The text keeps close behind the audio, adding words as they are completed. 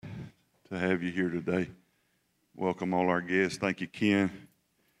to have you here today. Welcome all our guests. Thank you, Ken.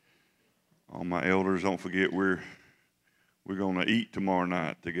 All my elders, don't forget we're going to eat tomorrow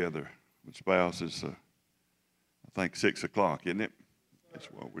night together with spouses. I think 6 o'clock, isn't it? That's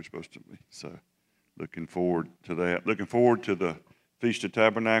what we're supposed to be. So looking forward to that. Looking forward to the Feast of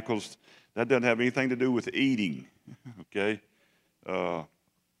Tabernacles. That doesn't have anything to do with eating, okay? I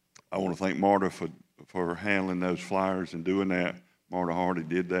want to thank Marta for handling those flyers and doing that. Marta Hardy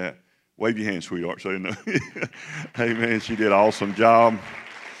did that. Wave your hand, sweetheart, so you know. Hey, man, she did an awesome job.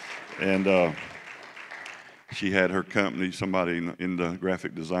 And she had her company, somebody in the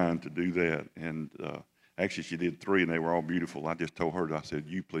graphic design, to do that. And actually, she did 3, and they were all beautiful. I just told her, I said,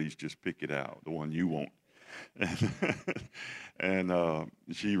 you please just pick it out, the one you want. And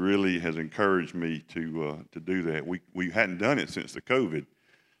she really has encouraged me to do that. We hadn't done it since the COVID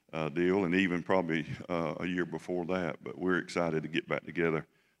deal, and even probably a year before that. But we're excited to get back together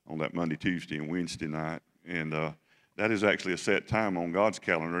on that Monday, Tuesday, and Wednesday night. And that is actually a set time on God's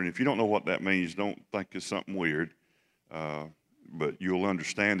calendar. And if you don't know what that means, don't think it's something weird. But you'll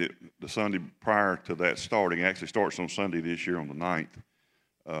understand it. The Sunday prior to that starting, actually starts on Sunday this year on the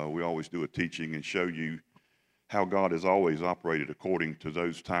 9th. We always do a teaching and show you how God has always operated according to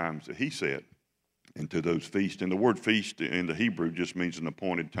those times that He set and to those feasts. And the word feast in the Hebrew just means an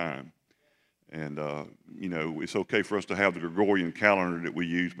appointed time. And, you know, it's okay for us to have the Gregorian calendar that we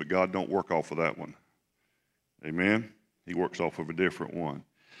use, but God don't work off of that one. Amen? He works off of a different one.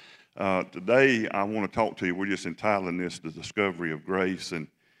 Today, I want to talk to you. We're just entitling this The Discovery of Grace. And,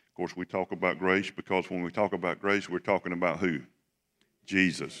 of course, we talk about grace because when we talk about grace, we're talking about who?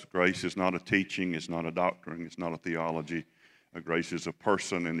 Jesus. Grace is not a teaching. It's not a doctrine. It's not a theology. Grace is a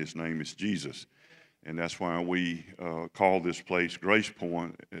person, and His name is Jesus. And that's why we call this place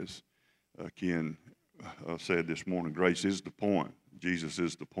GracePoint, as Ken said this morning. Grace is the point. Jesus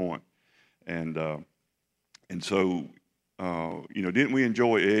is the point. And so, you know, didn't we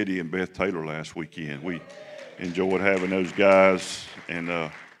enjoy Eddie and Beth Taylor last weekend? We enjoyed having those guys,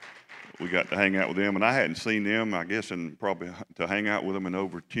 and we got to hang out with them. And I hadn't seen them, I guess, and probably to hang out with them in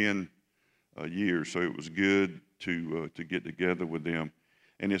over 10 years. So it was good to get together with them.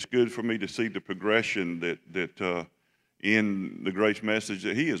 And it's good for me to see the progression that in the grace message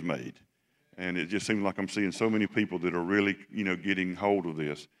that he has made. And it just seems like I'm seeing so many people that are really, you know, getting hold of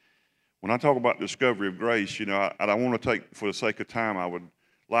this. When I talk about discovery of grace, you know, I want to take, for the sake of time, I would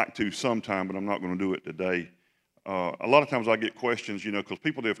like to sometime, but I'm not going to do it today. A lot of times I get questions, you know, because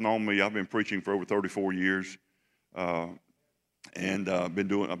people that have known me, I've been preaching for over 34 years. And I've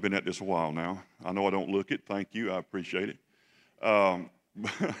been at this a while now. I know I don't look it. Thank you. I appreciate it.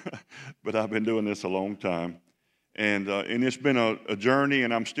 But I've been doing this a long time. And it's been a journey,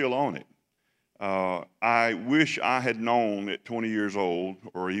 and I'm still on it. I wish I had known at 20 years old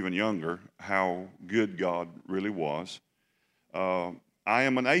or even younger how good God really was. I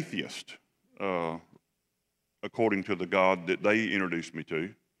am an atheist, according to the God that they introduced me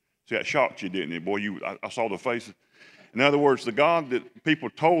to. See, that shocked you, didn't it? Boy, I saw the faces. In other words, the God that people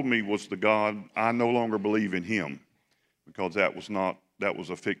told me was the God, I no longer believe in Him, because that was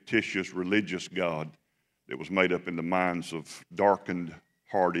a fictitious religious God that was made up in the minds of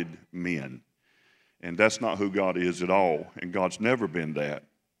darkened-hearted men. And that's not who God is at all, and God's never been that.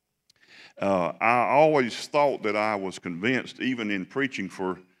 I always thought that I was convinced, even in preaching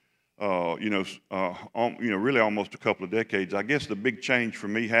for, really almost a couple of decades. I guess the big change for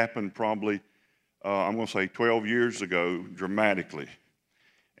me happened probably, I'm going to say 12 years ago, dramatically.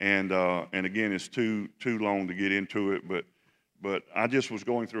 And again, it's too long to get into it, but I just was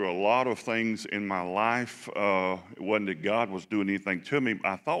going through a lot of things in my life. It wasn't that God was doing anything to me.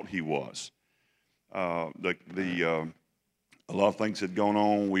 I thought He was. A lot of things had gone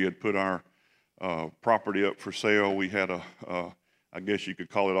on. We had put our property up for sale. We had I guess you could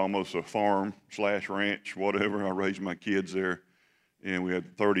call it almost a farm/ranch, whatever. I raised my kids there, and we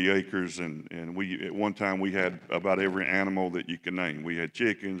had 30 acres. And we at one time we had about every animal that you can name. We had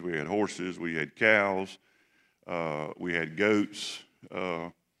chickens, we had horses, we had cows, we had goats.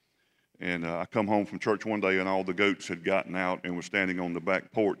 And I come home from church one day, and all the goats had gotten out and were standing on the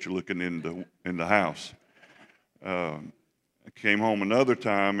back porch looking in the house. I came home another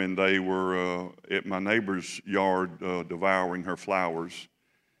time, and they were at my neighbor's yard devouring her flowers.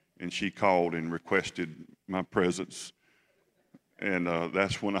 And she called and requested my presence. And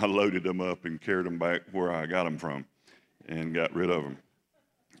that's when I loaded them up and carried them back where I got them from and got rid of them.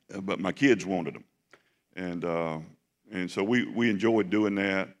 But my kids wanted them. And so we enjoyed doing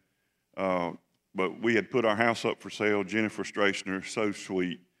that. But we had put our house up for sale. Jennifer Strachner, so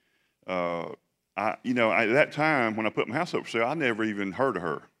sweet. At that time when I put my house up for sale, I never even heard of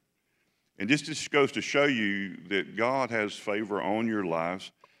her. And this just goes to show you that God has favor on your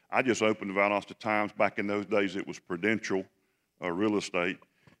lives. I just opened the Valdosta Times. Back in those days, it was Prudential Real Estate.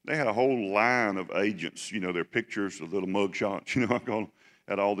 They had a whole line of agents, their pictures, the little mug shots, I call them,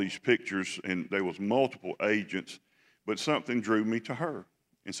 had all these pictures, and there was multiple agents, but something drew me to her.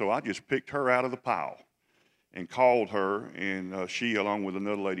 And so I just picked her out of the pile and called her, and she, along with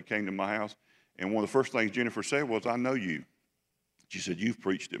another lady, came to my house. And one of the first things Jennifer said was, "I know you." She said, "You've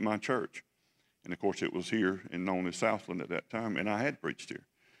preached at my church." And of course, it was here and known as Southland at that time, and I had preached here.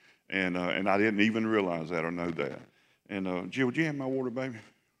 And I didn't even realize that or know that. And Jill, would you have my water, baby?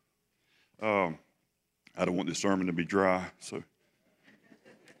 I don't want this sermon to be dry, so.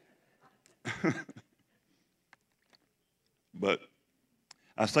 But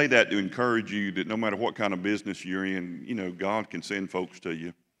I say that to encourage you that no matter what kind of business you're in, God can send folks to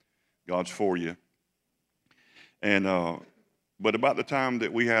you. God's for you. And but about the time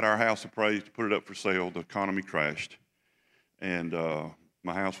that we had our house appraised, put it up for sale, the economy crashed. And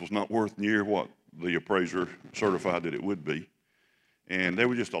my house was not worth near what the appraiser certified that it would be. And there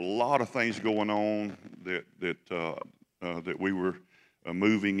were just a lot of things going on that we were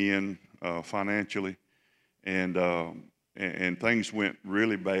moving in financially. And things went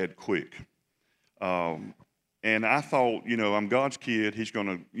really bad quick. And I thought, I'm God's kid. He's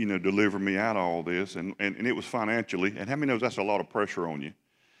going to, deliver me out of all this. And it was financially. And how many knows that's a lot of pressure on you?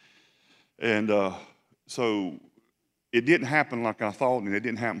 And so it didn't happen like I thought, and it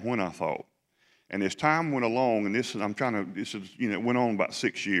didn't happen when I thought. And as time went along, and it went on about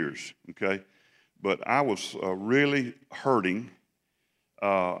 6 years, okay? But I was really hurting.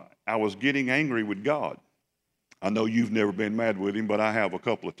 I was getting angry with God. I know you've never been mad with him, but I have a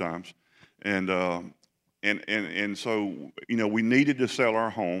couple of times. And so, we needed to sell our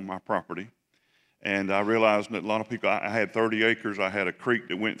home, our property. And I realized that a lot of people, I had 30 acres. I had a creek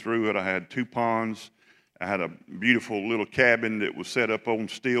that went through it. I had 2 ponds. I had a beautiful little cabin that was set up on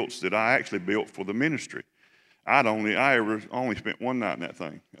stilts that I actually built for the ministry. I only spent one night in that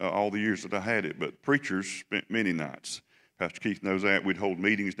thing, all the years that I had it. But preachers spent many nights. Pastor Keith knows that. We'd hold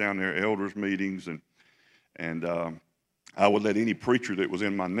meetings down there, elders meetings, and I would let any preacher that was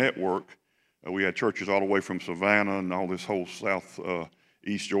in my network. We had churches all the way from Savannah and all this whole south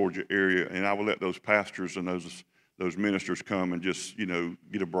East Georgia area, and I would let those pastors and those ministers come and just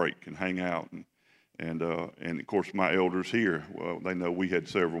get a break and hang out, and of course my elders here, well, they know we had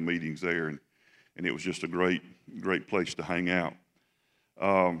several meetings there, and it was just a great place to hang out.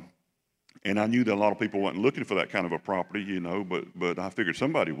 And I knew that a lot of people weren't looking for that kind of a property, but I figured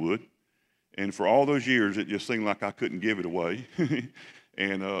somebody would. And for all those years, it just seemed like I couldn't give it away.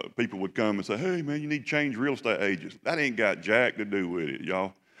 And people would come and say, "Hey, man, you need to change real estate agents." That ain't got jack to do with it,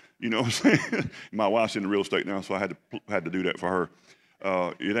 y'all. You know what I'm saying? My wife's in the real estate now, so I had to do that for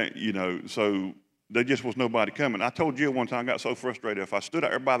her. It ain't, so there just was nobody coming. I told Jill one time, I got so frustrated, if I stood out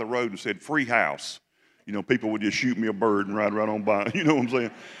there by the road and said, "Free house," people would just shoot me a bird and ride right on by. You know what I'm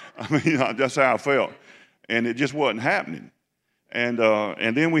saying? I mean, that's how I felt. And it just wasn't happening. And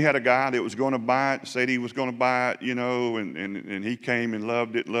then we had a guy that was going to buy it, said he was going to buy it, and he came and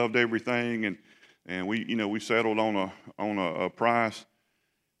loved it, loved everything, and we settled on a price,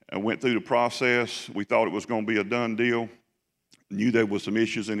 and went through the process. We thought it was going to be a done deal. Knew there was some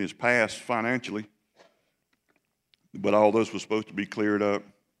issues in his past financially, but all those were supposed to be cleared up.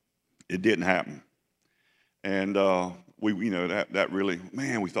 It didn't happen, and that really,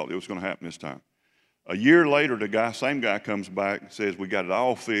 man, we thought it was going to happen this time. A year later, same guy comes back and says, "We got it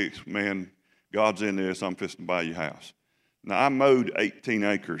all fixed. Man, God's in this. I'm fixing to buy your house." Now, I mowed 18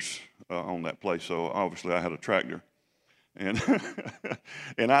 acres on that place, so obviously I had a tractor. And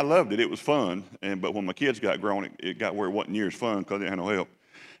and I loved it. It was fun. But when my kids got grown, it got where it wasn't near as fun because I didn't have no help.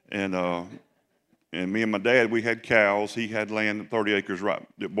 And me and my dad, we had cows. He had land, 30 acres right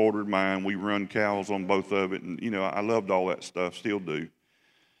that bordered mine. We run cows on both of it. And, I loved all that stuff, still do.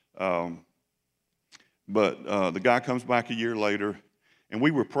 But the guy comes back a year later, and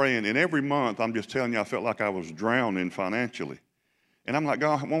we were praying. And every month, I'm just telling you, I felt like I was drowning financially. And I'm like,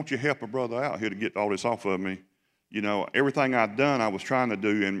 "God, won't you help a brother out here to get all this off of me?" Everything I'd done, I was trying to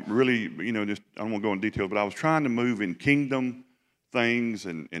do. And really, just, I don't want to go in detail, but I was trying to move in kingdom things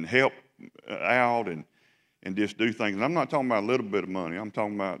and help out and just do things. And I'm not talking about a little bit of money. I'm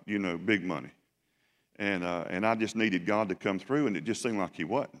talking about, big money. And I just needed God to come through, and it just seemed like he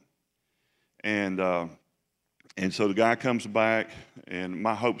wasn't. And so the guy comes back, and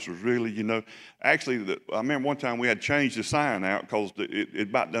my hopes was really, actually, I remember one time we had changed the sign out because it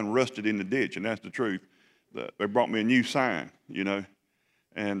about done rusted in the ditch, and that's the truth. They brought me a new sign,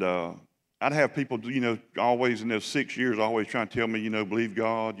 and I'd have people, always in those 6 years, always trying to tell me, believe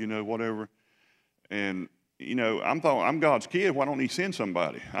God, whatever. And, you know, I'm God's kid. Why don't he send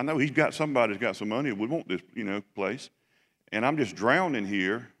somebody? I know he's got somebody that's got some money that would want this, you know, place. And I'm just drowning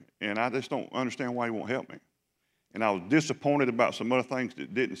here, and I just don't understand why he won't help me. And I was disappointed about some other things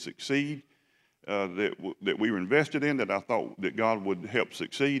that didn't succeed, that we were invested in, that I thought that God would help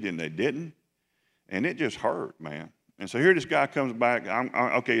succeed, and they didn't. And it just hurt, man. And so here this guy comes back.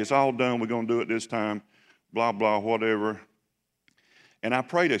 Okay, it's all done. We're going to do it this time, blah, blah, whatever. And I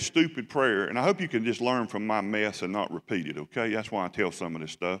prayed a stupid prayer, and I hope you can just learn from my mess and not repeat it, okay? That's why I tell some of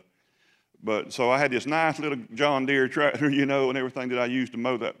this stuff. But so I had this nice little John Deere tractor, you know, and everything that I used to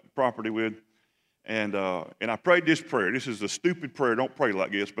mow that property with. And I prayed this prayer. This is a stupid prayer. Don't pray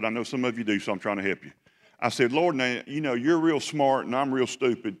like this, but I know some of you do, so I'm trying to help you. I said, Lord, now, you know, you're real smart, and I'm real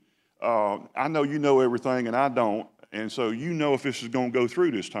stupid. I know you know everything, and I don't. And so you know if this is going to go through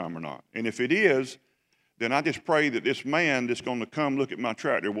this time or not. And if it is, then I just pray that this man that's going to come look at my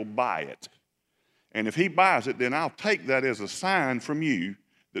tractor will buy it. And if he buys it, then I'll take that as a sign from you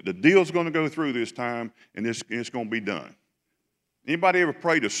that the deal's going to go through this time, and it's going to be done. Anybody ever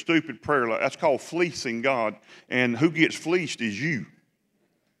prayed a stupid prayer? That's called fleecing God, and who gets fleeced is you.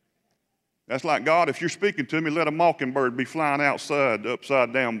 That's like, God, if you're speaking to me, let a mockingbird be flying outside,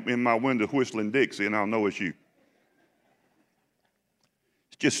 upside down in my window, whistling Dixie, and I'll know it's you.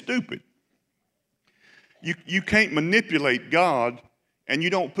 It's just stupid. You can't manipulate God, and you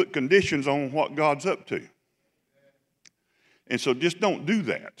don't put conditions on what God's up to. And so just don't do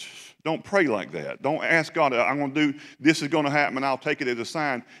that. Don't pray like that. Don't ask God, I'm going to do, this is going to happen, and I'll take it as a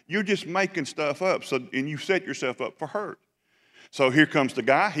sign. You're just making stuff up, and you set yourself up for hurt. So here comes the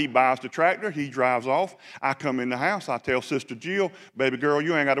guy. He buys the tractor. He drives off. I come in the house. I tell Sister Jill, baby girl,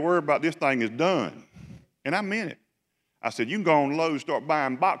 you ain't got to worry about this thing is done. And I meant it. I said, you can go on Lowe's, start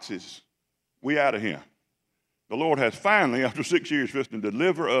buying boxes. We out of here. The Lord has finally, after 6 years, fixing to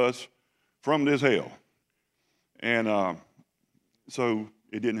deliver us from this hell. And so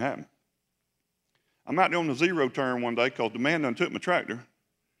it didn't happen. I'm out there on the zero turn one day because the man done took my tractor.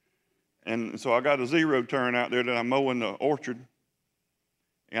 And so I got a zero turn out there that I'm mowing the orchard.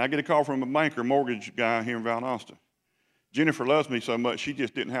 And I get a call from a banker, mortgage guy here in Valdosta. Jennifer loves me so much, she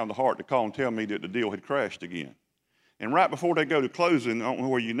just didn't have the heart to call and tell me that the deal had crashed again. And right before they go to closing, I don't know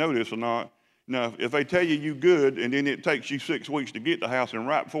whether you know this or not, now, if they tell you good, and then it takes you 6 weeks to get the house, and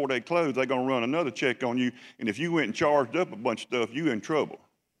right before they close, they're going to run another check on you, and if you went and charged up a bunch of stuff, you're in trouble,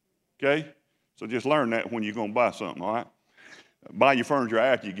 okay? So just learn that when you're going to buy something, all right? Buy your furniture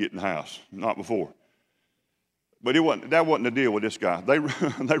after you get in the house, not before. But that wasn't the deal with this guy. They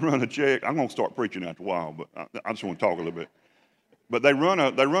run a check. I'm going to start preaching after a while, but I just want to talk a little bit. But they run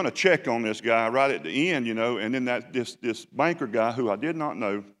a check on this guy right at the end, you know, and then this banker guy who I did not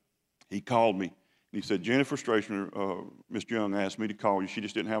know, he called me, and he said, Jennifer Strachner, Miss Young asked me to call you. She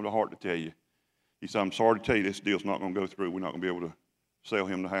just didn't have the heart to tell you. He said, I'm sorry to tell you this deal's not going to go through. We're not going to be able to sell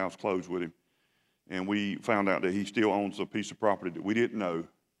him the house, close with him. And we found out that he still owns a piece of property that we didn't know,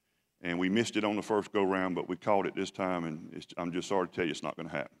 and we missed it on the first go-round, but we caught it this time, and I'm just sorry to tell you it's not going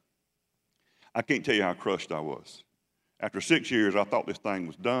to happen. I can't tell you how crushed I was. After 6 years, I thought this thing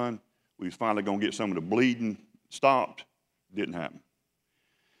was done. We was finally going to get some of the bleeding stopped. Didn't happen.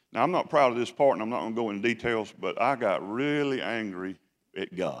 Now, I'm not proud of this part, and I'm not going to go into details, but I got really angry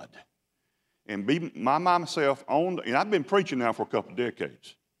at God. And myself, and I've been preaching now for a couple of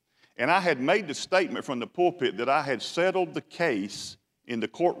decades, and I had made the statement from the pulpit that I had settled the case in the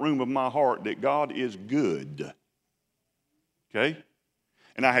courtroom of my heart that God is good, okay?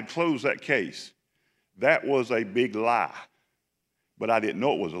 And I had closed that case. That was a big lie, but I didn't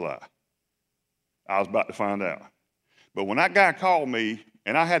know it was a lie. I was about to find out. But when that guy called me,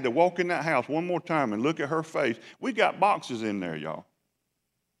 and I had to walk in that house one more time and look at her face. We got boxes in there, y'all.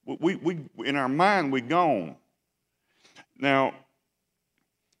 We in our mind, we gone. Now,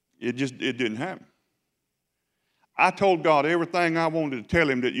 it didn't happen. I told God everything I wanted to tell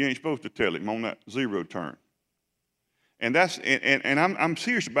him that you ain't supposed to tell him on that zero turn. And I'm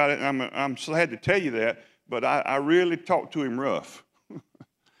serious about it, and I'm sad to tell you that, but I really talked to him rough.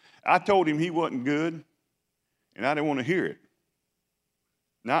 I told him he wasn't good, and I didn't want to hear it.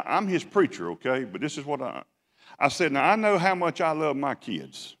 Now, I'm his preacher, okay? But this is what I said, now, I know how much I love my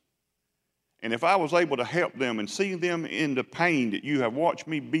kids. And if I was able to help them and see them in the pain that you have watched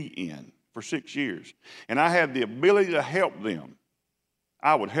me be in for 6 years, and I had the ability to help them,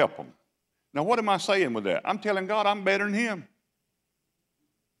 I would help them. Now, what am I saying with that? I'm telling God I'm better than him.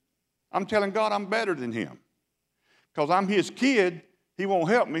 I'm telling God I'm better than him. Because I'm his kid, he won't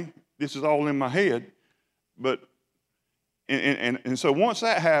help me. This is all in my head. But And so once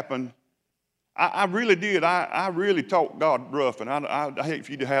that happened, I really did. I really talked God rough, and I hate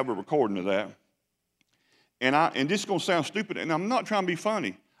for you to have a recording of that. And this is going to sound stupid, and I'm not trying to be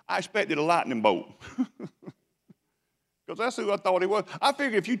funny. I expected a lightning bolt. Because that's who I thought he was. I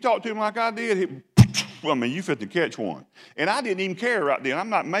figured if you talked to him like I did, you fit to catch one. And I didn't even care right then. I'm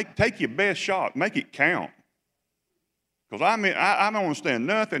not, take your best shot. Make it count. Because I don't understand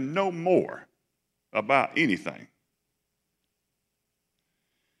nothing no more about anything.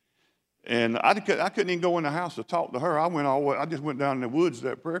 And I couldn't even go in the house to talk to her. I just went down in the woods to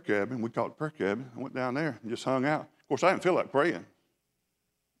that prayer cabin. We called it prayer cabin. I went down there and just hung out. Of course, I didn't feel like praying.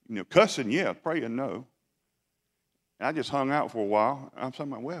 Cussing, yeah. Praying, no. And I just hung out for a while. I'm saying,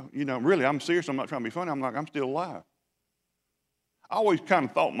 well, really, I'm serious. I'm not trying to be funny. I'm like, I'm still alive. I always kind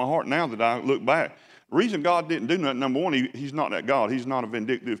of thought in my heart now that I look back, the reason God didn't do nothing, number one, he's not that God. He's not a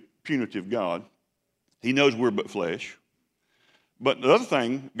vindictive, punitive God. He knows we're but flesh. But the other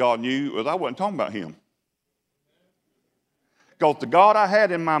thing God knew was I wasn't talking about him. Because the God I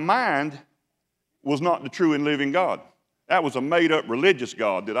had in my mind was not the true and living God. That was a made-up religious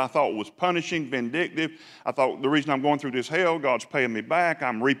God that I thought was punishing, vindictive. I thought the reason I'm going through this hell, God's paying me back.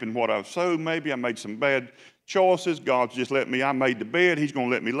 I'm reaping what I've sowed maybe. I made some bad choices. God's just I made the bed. He's going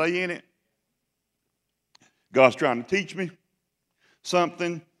to let me lay in it. God's trying to teach me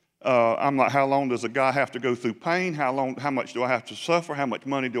something. I'm like, how long does a guy have to go through pain? How much do I have to suffer? How much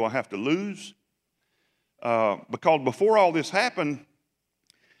money do I have to lose? Because before all this happened,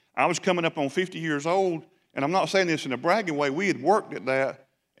 I was coming up on 50 years old, and I'm not saying this in a bragging way. We had worked at that,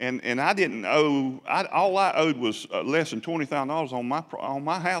 and I didn't owe. All I owed was less than $20,000 on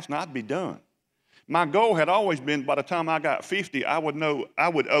my house, and I'd be done. My goal had always been, by the time I got 50, I would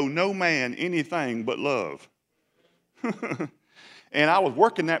owe no man anything but love. And I was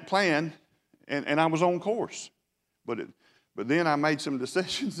working that plan, and I was on course. But then I made some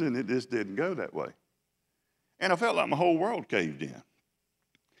decisions, and it just didn't go that way. And I felt like my whole world caved in.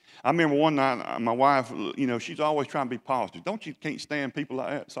 I remember one night, my wife, she's always trying to be positive. Can't stand people like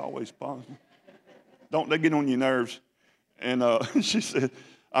that? It's always positive. Don't they get on your nerves? And she said,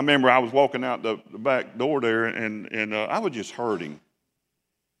 I remember I was walking out the back door there, and I was just hurting.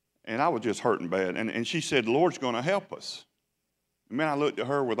 And I was just hurting bad. And she said, the Lord's going to help us. And man, I looked at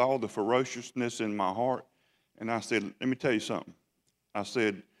her with all the ferociousness in my heart, and I said, let me tell you something. I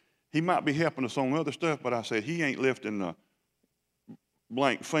said, he might be helping us on other stuff, but I said, he ain't lifting the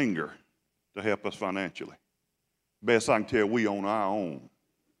blank finger to help us financially. Best I can tell, we on our own.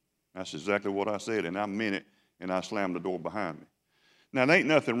 That's exactly what I said, and I meant it, and I slammed the door behind me. Now, there ain't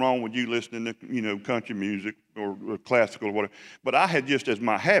nothing wrong with you listening to, country music or classical or whatever, but I had just as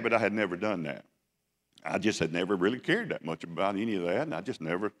my habit, I had never done that. I just had never really cared that much about any of that, and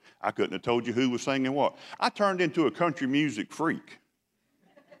I couldn't have told you who was singing what. I turned into a country music freak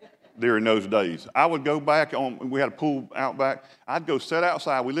during those days. I would go back we had a pool out back. I'd go sit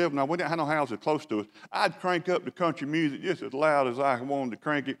outside. We didn't have no houses close to us. I'd crank up the country music just as loud as I wanted to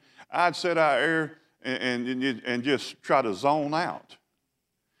crank it. I'd sit out there and just try to zone out.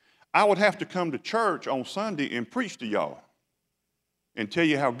 I would have to come to church on Sunday and preach to y'all and tell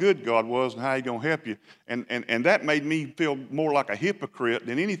you how good God was and how He's going to help you. And that made me feel more like a hypocrite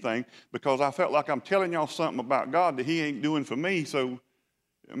than anything, because I felt like I'm telling y'all something about God that He ain't doing for me. So,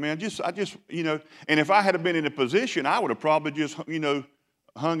 I just, and if I had been in a position, I would have probably just,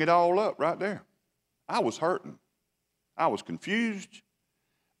 hung it all up right there. I was hurting. I was confused.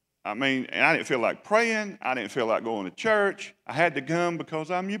 And I didn't feel like praying. I didn't feel like going to church. I had to come because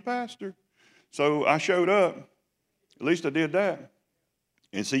I'm your pastor. So I showed up. At least I did that.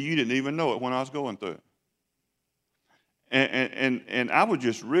 And see, you didn't even know it when I was going through it. And I was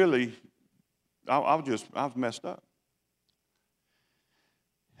just really, I was messed up.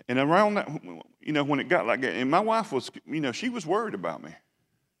 And around that, when it got like that, and my wife was, she was worried about me,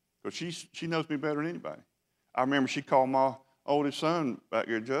 because she knows me better than anybody. I remember she called my oldest son back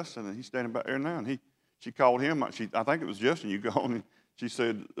here, Justin, and he's standing back there now, and she called him. I think it was Justin you called, and she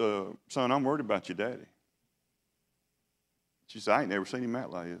said, son, I'm worried about your daddy. She said, I ain't never seen him act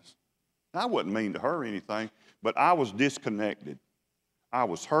like this. I wasn't mean to her or anything, but I was disconnected. I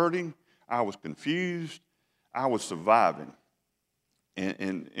was hurting. I was confused. I was surviving.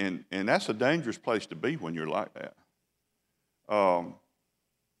 And that's a dangerous place to be when you're like that.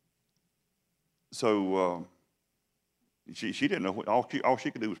 She didn't know. All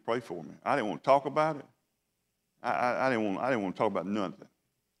she could do was pray for me. I didn't want to talk about it. I didn't want to talk about nothing.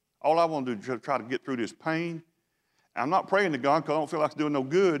 All I want to do is try to get through this pain. I'm not praying to God because I don't feel like it's doing no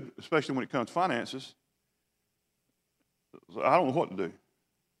good, especially when it comes to finances. So I don't know what to do.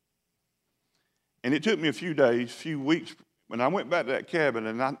 And it took me a few weeks, when I went back to that cabin,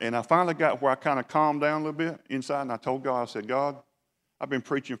 and I finally got where I kind of calmed down a little bit inside, and I told God, I said, God, I've been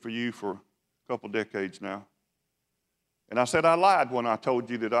preaching for you for a couple decades now. And I said, I lied when I told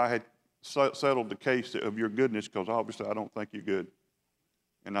you that I had settled the case of your goodness, because obviously I don't think you're good.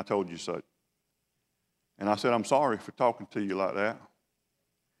 And I told you so. And I said, I'm sorry for talking to you like that.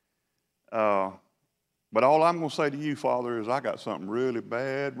 But all I'm going to say to you, Father, is I got something really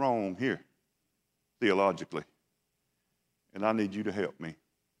bad wrong here, theologically. And I need you to help me.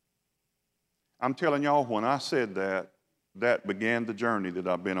 I'm telling y'all, when I said that, that began the journey that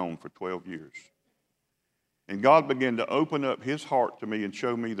I've been on for 12 years. And God began to open up his heart to me and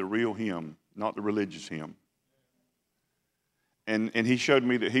show me the real him, not the religious him. And he showed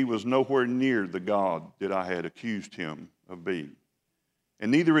me that he was nowhere near the God that I had accused him of being.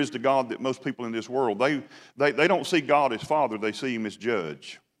 And neither is the God that most people in this world. They don't see God as Father, they see him as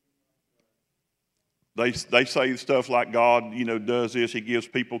Judge. They say stuff like God, does this. He gives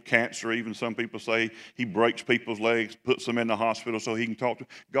people cancer. Even some people say he breaks people's legs, puts them in the hospital so he can talk to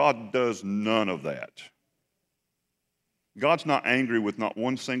them. God does none of that. God's not angry with not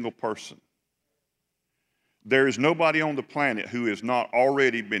one single person. There is nobody on the planet who has not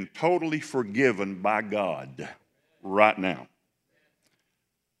already been totally forgiven by God right now.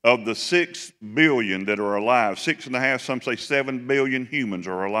 Of the 6 billion that are alive, 6.5, some say 7 billion humans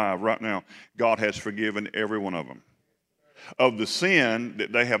are alive right now, God has forgiven every one of them. Of the sin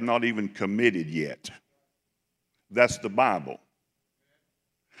that they have not even committed yet. That's the Bible.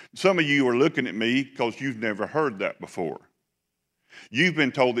 Some of you are looking at me because you've never heard that before. You've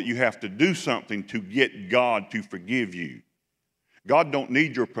been told that you have to do something to get God to forgive you. God don't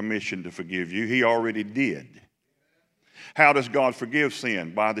need your permission to forgive you. He already did. How does God forgive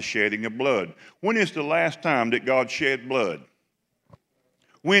sin? By the shedding of blood. When is the last time that God shed blood?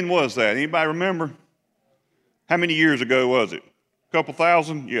 When was that? Anybody remember? How many years ago was it? A couple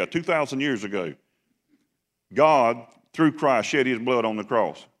thousand? Yeah, 2,000 years ago. God, through Christ, shed his blood on the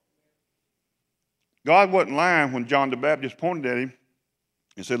cross. God wasn't lying when John the Baptist pointed at him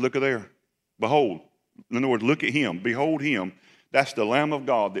and said, look at there. Behold. In other words, look at him. Behold him. That's the Lamb of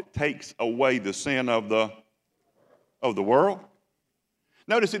God that takes away the sin of the world.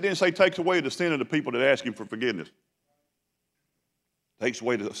 Notice it didn't say takes away the sin of the people that ask him for forgiveness. Takes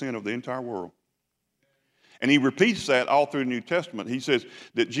away the sin of the entire world. And he repeats that all through the New Testament. He says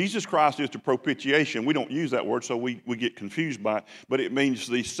that Jesus Christ is the propitiation. We don't use that word, so we get confused by it. But it means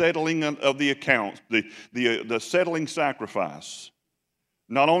the settling of the accounts, the settling sacrifice.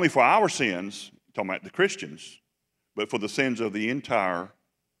 Not only for our sins, talking about the Christians, but for the sins of the entire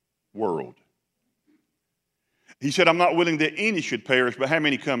world. He said, I'm not willing that any should perish, but how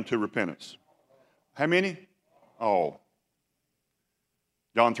many come to repentance? How many? All.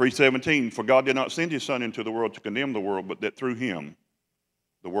 John 3:17, for God did not send his Son into the world to condemn the world, but that through him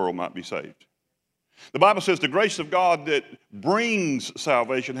the world might be saved. The Bible says the grace of God that brings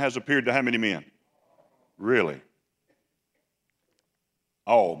salvation has appeared to how many men? Really?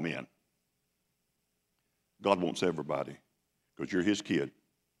 All men. God wants everybody because you're his kid.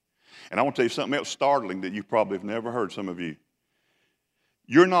 And I want to tell you something else startling that you probably have never heard, some of you.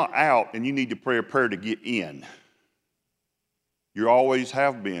 You're not out and you need to pray a prayer to get in. You always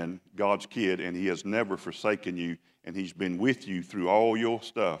have been God's kid, and he has never forsaken you, and he's been with you through all your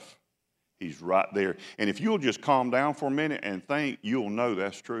stuff. He's right there. And if you'll just calm down for a minute and think, you'll know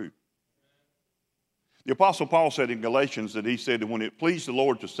that's true. The Apostle Paul said in Galatians that he said that when it pleased the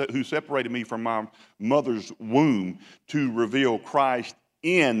Lord who separated me from my mother's womb to reveal Christ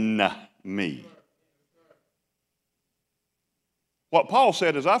in me. What Paul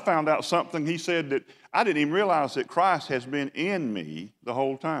said is I found out something. He said that I didn't even realize that Christ has been in me the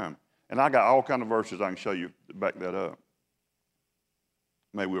whole time. And I got all kind of verses I can show you to back that up.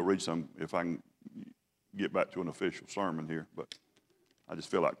 Maybe we'll read some if I can get back to an official sermon here, but I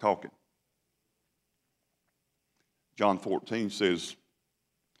just feel like talking. John 14 says,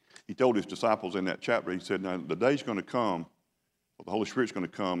 he told his disciples in that chapter, he said, now the day's going to come, the Holy Spirit's going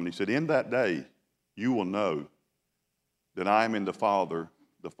to come, and he said, in that day you will know that I am in the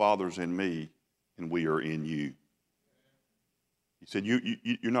Father's in me, and we are in you. He said,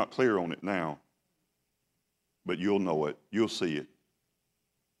 you're not clear on it now, but you'll know it. You'll see it.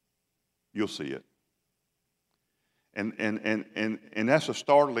 You'll see it. And that's a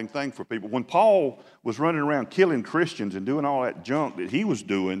startling thing for people. When Paul was running around killing Christians and doing all that junk that he was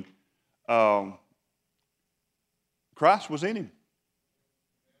doing, Christ was in him.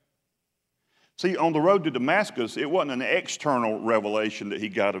 See, on the road to Damascus, it wasn't an external revelation that he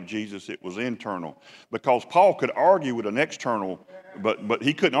got of Jesus, it was internal. Because Paul could argue with an external, but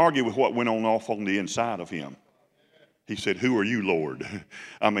he couldn't argue with what went on off on the inside of him. He said, who are you, Lord?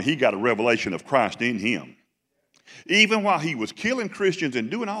 I mean, he got a revelation of Christ in him. Even while he was killing Christians and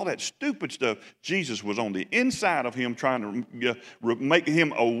doing all that stupid stuff, Jesus was on the inside of him trying to make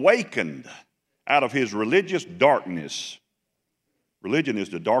him awakened out of his religious darkness. Religion is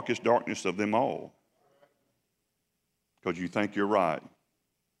the darkest darkness of them all, because you think you're right.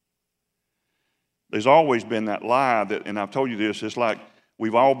 There's always been that lie that, and I've told you this, it's like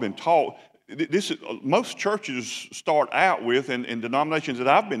we've all been taught. Most churches start out with, and denominations that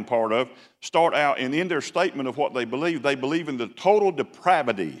I've been part of, start out, and in their statement of what they believe in the total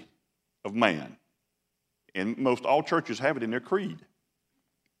depravity of man. And most all churches have it in their creed.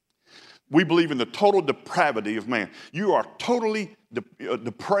 We believe in the total depravity of man. You are totally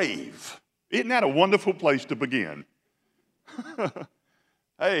depraved. Isn't that a wonderful place to begin?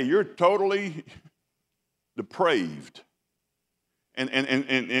 Hey, you're totally depraved. And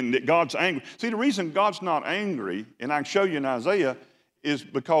that God's angry. See, the reason God's not angry, and I can show you in Isaiah, is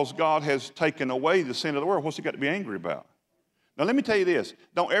because God has taken away the sin of the world. What's he got to be angry about? Now, let me tell you this.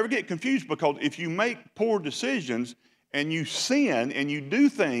 Don't ever get confused, because if you make poor decisions and you sin and you do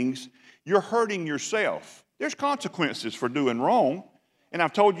things, you're hurting yourself. There's consequences for doing wrong. And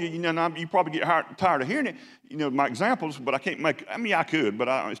I've told you, you probably get tired of hearing it, my examples, but I can't make, I could, but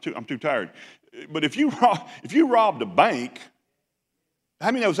I'm too tired. But if you robbed a bank, how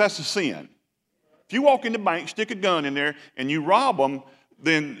many knows that's a sin? If you walk in the bank, stick a gun in there, and you rob them,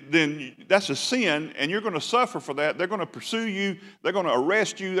 then that's a sin, and you're going to suffer for that. They're going to pursue you. They're going to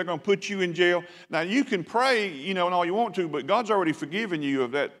arrest you. They're going to put you in jail. Now, you can pray, and all you want to, but God's already forgiven you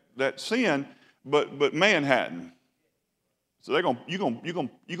of that sin, but man hadn't. So you're going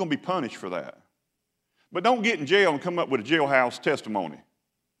to be punished for that. But don't get in jail and come up with a jailhouse testimony.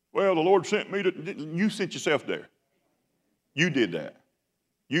 Well, the Lord sent me you sent yourself there. You did that.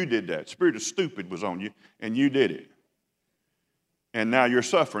 You did that. Spirit of stupid was on you, and you did it. And now you're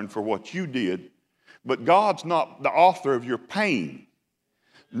suffering for what you did. But God's not the author of your pain.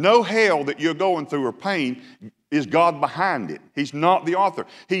 No hell that you're going through or pain is God behind it. He's not the author.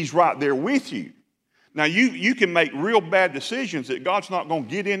 He's right there with you. Now, you can make real bad decisions that God's not going to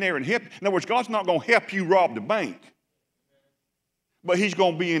get in there and help. In other words, God's not going to help you rob the bank. But he's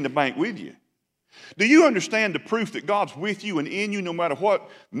going to be in the bank with you. Do you understand the proof that God's with you and in you no matter what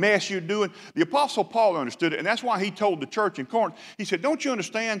mess you're doing? The Apostle Paul understood it, and that's why he told the church in Corinth, he said, don't you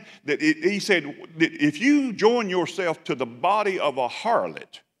understand that he said that if you join yourself to the body of a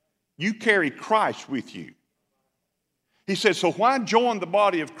harlot, you carry Christ with you. He said, so why join the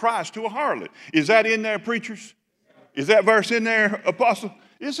body of Christ to a harlot? Is that in there, preachers? Is that verse in there, Apostle?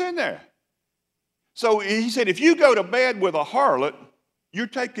 It's in there. So he said, if you go to bed with a harlot, you're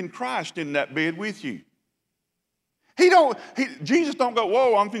taking Christ in that bed with you. Jesus don't go,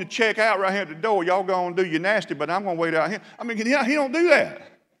 whoa, I'm going to check out right here at the door. Y'all go and do your nasty, but I'm going to wait out here. I mean, he don't do that.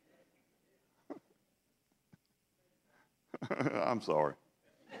 I'm sorry.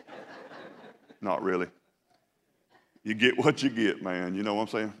 Not really. You get what you get, man. You know what I'm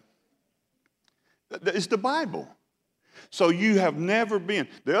saying? It's the Bible. So you have never been.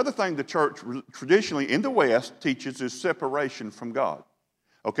 The other thing the church traditionally in the West teaches is separation from God.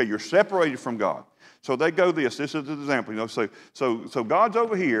 Okay, you're separated from God. So they go this is an example, so God's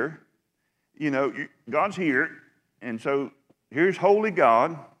over here, God's here, and so here's holy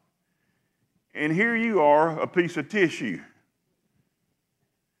God, and here you are, a piece of tissue.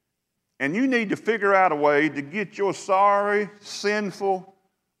 And you need to figure out a way to get your sorry, sinful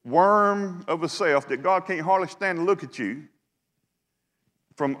worm of a self that God can't hardly stand to look at you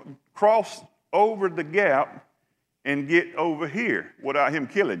from cross over the gap and get over here without him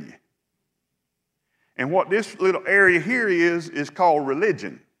killing you. And what this little area here is called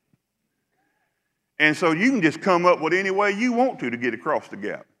religion. And so you can just come up with any way you want to get across the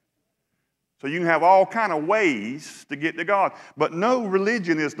gap. So you can have all kind of ways to get to God. But no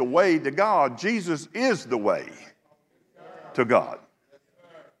religion is the way to God. Jesus is the way to God.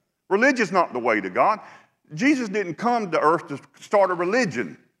 Religion's not the way to God. Jesus didn't come to earth to start a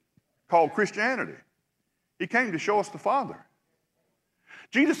religion called Christianity. He came to show us the Father.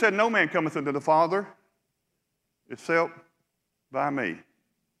 Jesus said, no man cometh unto the Father except by me.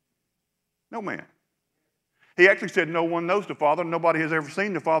 No man. He actually said no one knows the Father. Nobody has ever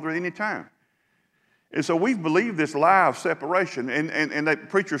seen the Father at any time. And so we've believed this lie of separation. And the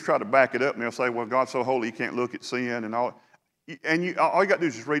preachers try to back it up, and they'll say, well, God's so holy, he can't look at sin and all. And all you got to do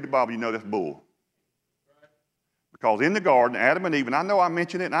is just read the Bible. You know that's bull. Because in the garden, Adam and Eve, and I know I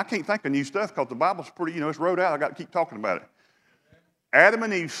mentioned it, and I can't think of new stuff because the Bible's pretty, it's wrote out. I got to keep talking about it. Adam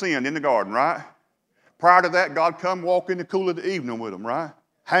and Eve sinned in the garden, right? Prior to that, God come walk in the cool of the evening with them, right?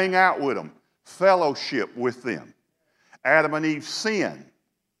 Hang out with them. Fellowship with them. Adam and Eve sinned.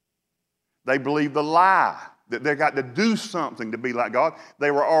 They believed the lie that they got to do something to be like God.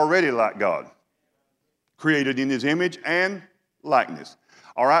 They were already like God, created in his image and likeness.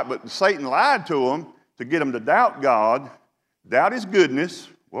 All right, but Satan lied to them to get them to doubt God, doubt his goodness.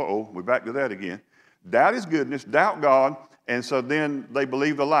 Uh-oh, we're back to that again. Doubt his goodness, doubt God, and so then they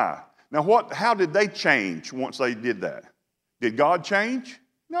believed the lie. Now, how did they change once they did that? Did God change?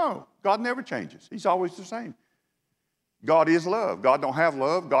 No, God never changes. He's always the same. God is love. God don't have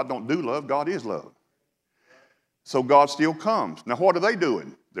love. God don't do love. God is love. So God still comes. Now, what are they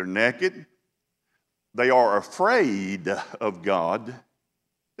doing? They're naked. They are afraid of God,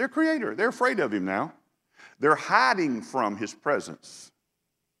 their creator. They're afraid of him now. They're hiding from his presence.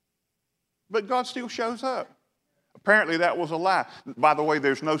 But God still shows up. Apparently that was a lie. By the way,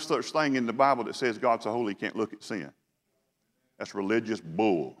 there's no such thing in the Bible that says God's so holy he can't look at sin. That's religious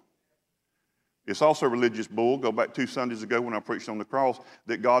bull. It's also religious bull, go back 2 Sundays ago when I preached on the cross,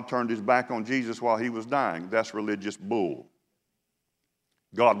 that God turned his back on Jesus while he was dying. That's religious bull.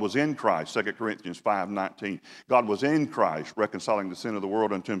 God was in Christ, 2 Corinthians 5:19. God was in Christ, reconciling the sin of the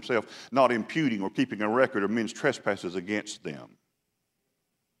world unto himself, not imputing or keeping a record of men's trespasses against them.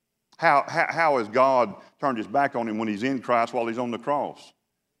 How has God turned his back on him when he's in Christ while he's on the cross?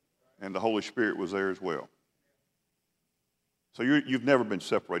 And the Holy Spirit was there as well. So you've never been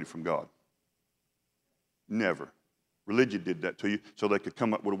separated from God. Never. Religion did that to you so they could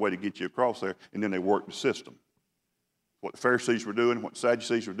come up with a way to get you across there, and then they worked the system. What the Pharisees were doing, what the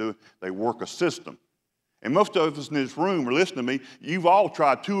Sadducees were doing, they work a system. And most of us in this room are listening to me, you've all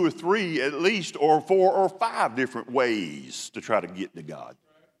tried 2 or 3 at least, or 4 or 5 different ways to try to get to God.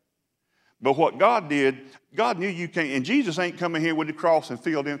 But what God did, God knew you can't, and Jesus ain't coming here with the cross and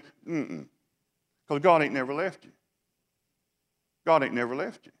filled in, because God ain't never left you. God ain't never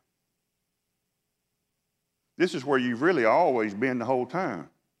left you. This is where you've really always been the whole time.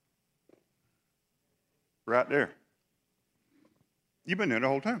 Right there. You've been there the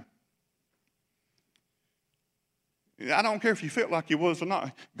whole time. I don't care if you felt like you was or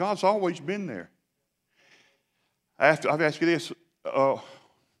not. God's always been there. I've asked you this.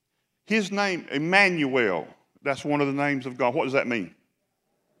 His name, Emmanuel, that's one of the names of God. What does that mean?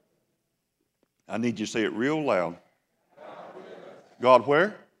 I need you to say it real loud. God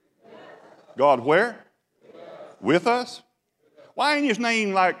where? God where? With us? Why ain't his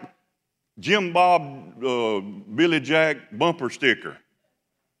name like Jim Bob, Billy Jack bumper sticker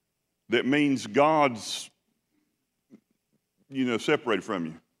that means God's, separated from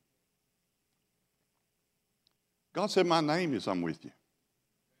you? God said, my name is I'm with you.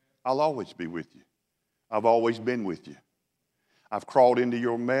 I'll always be with you. I've always been with you. I've crawled into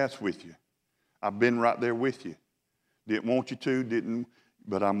your mess with you. I've been right there with you. Didn't want you to, didn't,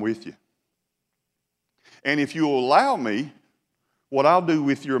 but I'm with you. And if you'll allow me, what I'll do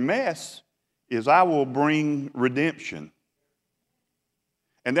with your mess is I will bring redemption.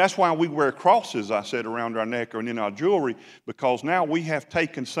 And that's why we wear crosses, I said, around our neck or in our jewelry, because now we have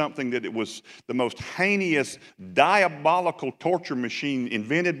taken something that it was the most heinous, diabolical torture machine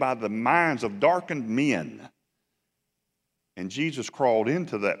invented by the minds of darkened men. And Jesus crawled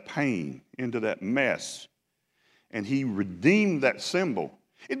into that pain, into that mess, and he redeemed that symbol.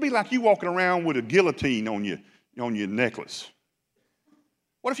 It'd be like you walking around with a guillotine on your necklace.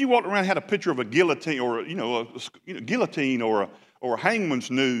 What if you walked around and had a picture of a guillotine, or a guillotine, or a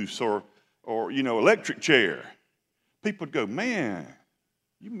hangman's noose, or electric chair? People would go, man,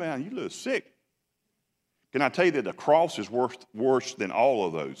 you look sick. Can I tell you that the cross is worse than all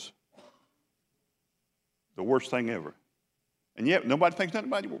of those? The worst thing ever. And yet nobody thinks nothing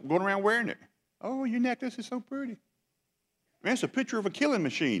about you going around wearing it. Oh, your necklace is so pretty. Man, it's a picture of a killing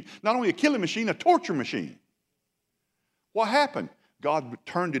machine. Not only a killing machine, a torture machine. What happened? God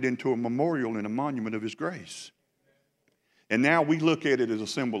turned it into a memorial and a monument of his grace. And now we look at it as a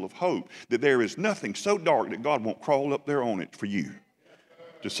symbol of hope, that there is nothing so dark that God won't crawl up there on it for you,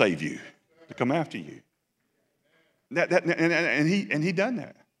 to save you, to come after you. And he done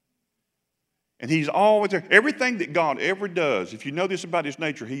that. And he's always there. Everything that God ever does, if you know this about his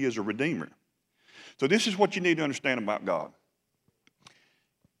nature, he is a redeemer. So this is what you need to understand about God.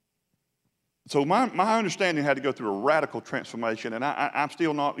 So my understanding had to go through a radical transformation, and I'm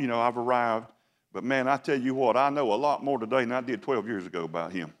still not, I've arrived. But man, I tell you what, I know a lot more today than I did 12 years ago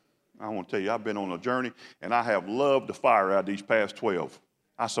about him. I want to tell you, I've been on a journey, and I have loved the fire out of these past 12.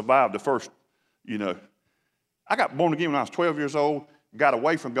 I survived the first, I got born again when I was 12 years old, got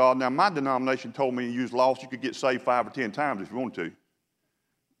away from God. Now, my denomination told me you was lost, you could get saved 5 or 10 times if you wanted to.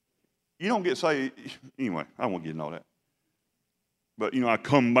 You don't get saved, anyway, I don't want to get into all that. But, I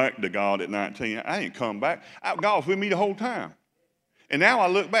come back to God at 19. I ain't come back. God was with me the whole time. And now I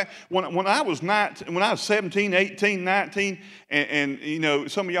look back, when I was 19, when I was 17, 18, 19, and you know,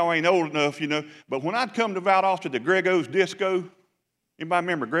 some of y'all ain't old enough, you know, but when I'd come to Valdosta to Grego's Disco, anybody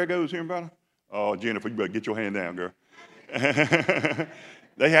remember Grego's here in Valdosta? Oh, Jennifer, you better get your hand down, girl.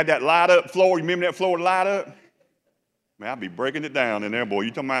 They had that light up floor. You remember that floor to light up? Man, I'd be breaking it down in there, boy.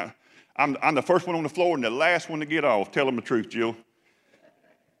 You talking about, I'm the first one on the floor and the last one to get off. Tell them the truth, Jill.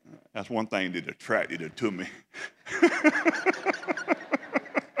 That's one thing that attracted it to me.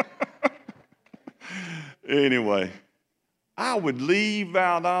 Anyway, I would leave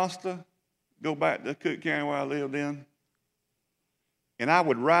Valdosta, go back to Cook County where I lived in, and I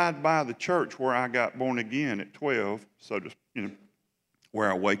would ride by the church where I got born again at 12, so just, you know, where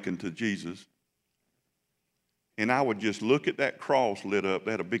I awakened to Jesus. And I would just look at that cross lit up.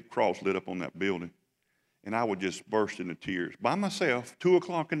 They had a big cross lit up on that building. And I would just burst into tears by myself, 2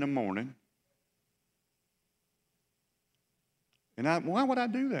 o'clock in the morning. And why would I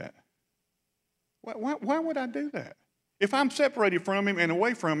do that? Why would I do that? If I'm separated from him and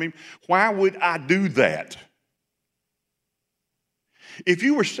away from him, why would I do that? If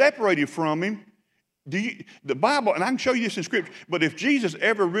you were separated from him, the Bible, and I can show you this in Scripture, but if Jesus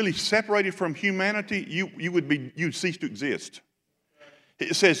ever really separated from humanity, you'd cease to exist.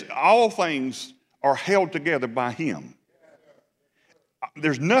 It says all things are held together by him.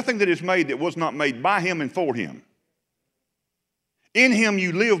 There's nothing that is made that was not made by him and for him. In him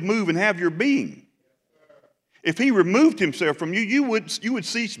you live, move, and have your being. If he removed himself from you, you would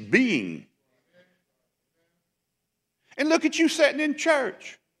cease being. And look at you sitting in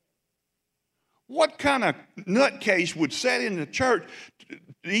church. What kind of nutcase would sit in the church to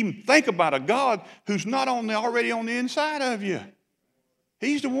even think about a God who's not already on the inside of you?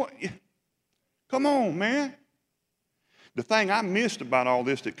 He's the one. Come on, man. The thing I missed about all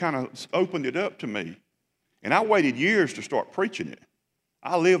this that kind of opened it up to me, and I waited years to start preaching it.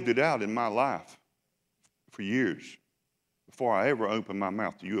 I lived it out in my life for years before I ever opened my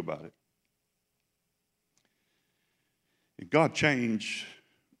mouth to you about it. And God changed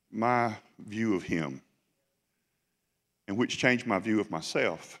my view of him, and which changed my view of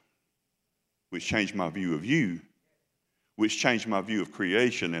myself, which changed my view of you, which changed my view of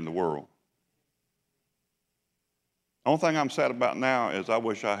creation and the world. The only thing I'm sad about now is I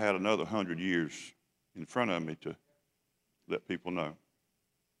wish I had another 100 years in front of me to let people know.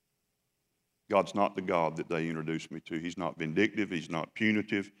 God's not the God that they introduced me to. He's not vindictive. He's not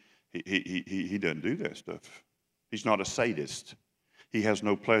punitive. He doesn't do that stuff. He's not a sadist. He has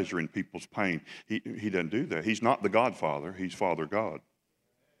no pleasure in people's pain. He doesn't do that. He's not the Godfather. He's Father God.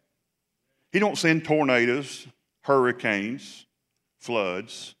 He don't send tornadoes, hurricanes,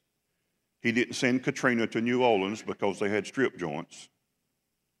 floods. He didn't send Katrina to New Orleans because they had strip joints.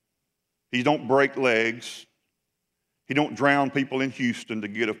 He don't break legs. He don't drown people in Houston to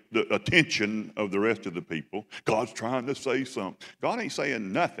get the attention of the rest of the people. God's trying to say something. God ain't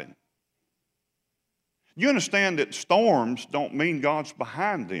saying nothing. You understand that storms don't mean God's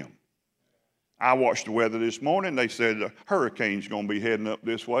behind them. I watched the weather this morning. They said a hurricane's going to be heading up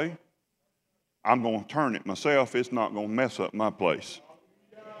this way. I'm going to turn it myself. It's not going to mess up my place.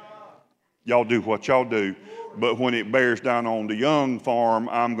 Y'all do what y'all do. But when it bears down on the Young farm,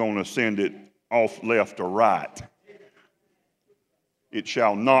 I'm going to send it off left or right. It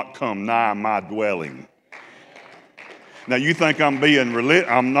shall not come nigh my dwelling. Now you think I'm being religious?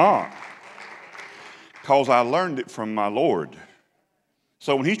 I'm not. Because I learned it from my Lord.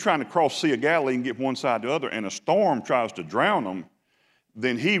 So when he's trying to cross Sea of Galilee and get one side to the other, and a storm tries to drown them,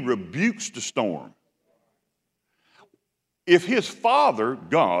 then he rebukes the storm. If his Father,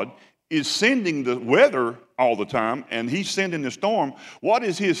 God, is sending the weather all the time, and he's sending the storm, what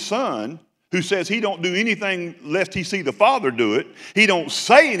is his Son, who says he don't do anything lest he see the Father do it, he don't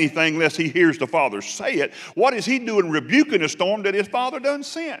say anything lest he hears the Father say it, what is he doing rebuking a storm that his Father done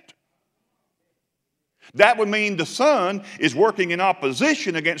sent? That would mean the Son is working in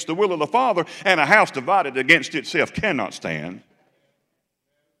opposition against the will of the Father, and a house divided against itself cannot stand.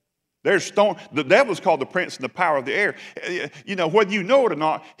 There's storm. The devil's called the prince and the power of the air. You know, whether you know it or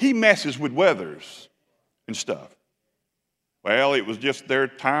not, he messes with weathers and stuff. Well, it was just their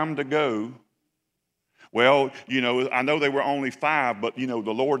time to go. Well, you know, I know they were only 5, but, you know,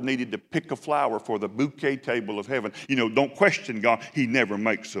 the Lord needed to pick a flower for the bouquet table of heaven. You know, don't question God. He never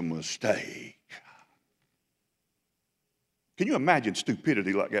makes a mistake. Can you imagine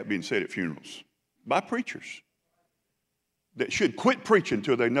stupidity like that being said at funerals by preachers that should quit preaching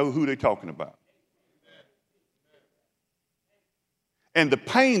until they know who they're talking about? And the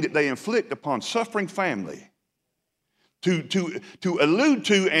pain that they inflict upon suffering family to allude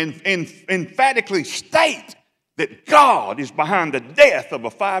to and emphatically state that God is behind the death of a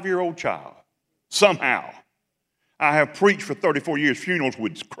 5-year-old child somehow. I have preached for 34 years funerals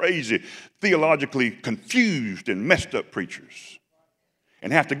with crazy, theologically confused and messed up preachers,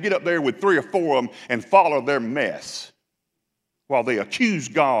 and have to get up there with 3 or 4 of them and follow their mess while they accuse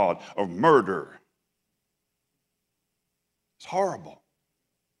God of murder. It's horrible.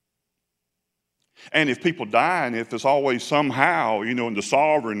 And if people die, and if it's always somehow, in the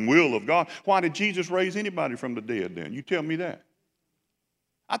sovereign will of God, why did Jesus raise anybody from the dead then? You tell me that.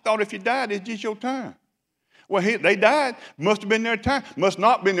 I thought if you died, it's just your time. Well, they died. Must have been their time. Must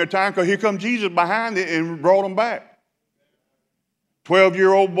not been their time, because here comes Jesus behind it and brought them back.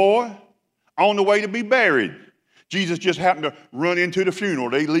 12-year-old boy on the way to be buried. Jesus just happened to run into the funeral.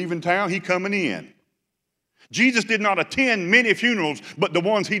 They leaving town, he coming in. Jesus did not attend many funerals, but the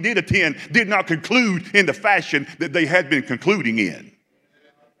ones he did attend did not conclude in the fashion that they had been concluding in.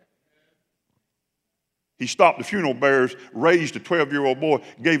 He stopped the funeral bearers, raised a 12-year-old boy,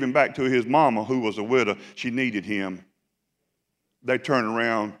 gave him back to his mama, who was a widow. She needed him. They turned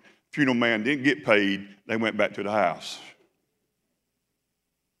around. Funeral man didn't get paid. They went back to the house.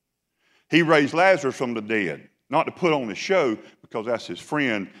 He raised Lazarus from the dead, not to put on a show, because that's his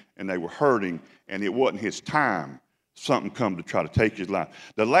friend, and they were hurting, and it wasn't his time. Something come to try to take his life.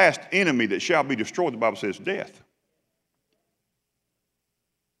 The last enemy that shall be destroyed, the Bible says, death.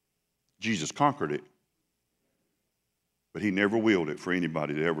 Jesus conquered it, but he never willed it for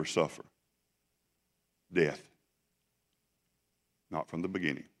anybody to ever suffer. Death. Not from the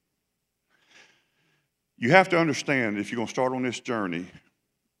beginning. You have to understand, if you're going to start on this journey,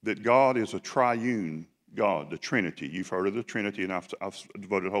 that God is a triune God, the Trinity. You've heard of the Trinity, and I've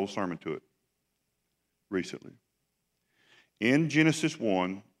devoted a whole sermon to it recently. In Genesis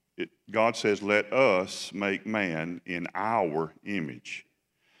 1, God says, let us make man in our image.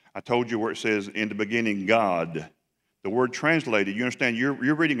 I told you where it says, in the beginning, God. The word translated, you understand,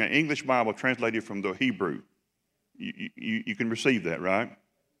 you're reading an English Bible translated from the Hebrew. You can receive that, right?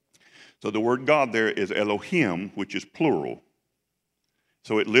 So the word God there is Elohim, which is plural.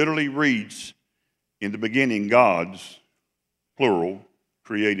 So it literally reads, in the beginning, God's, plural,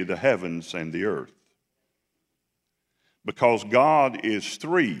 created the heavens and the earth. Because God is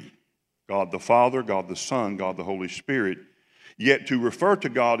three, God the Father, God the Son, God the Holy Spirit, yet to refer to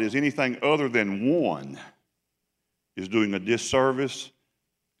God as anything other than one is doing a disservice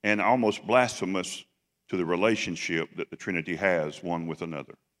and almost blasphemous to the relationship that the Trinity has one with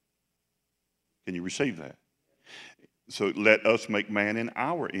another. Can you receive that? So let us make man in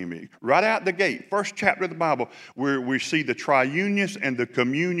our image. Right out the gate, first chapter of the Bible, where we see the triuneness and the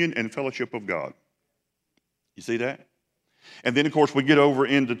communion and fellowship of God. You see that? And then, of course, we get over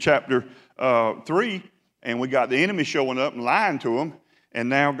into chapter 3, and we got the enemy showing up and lying to him. And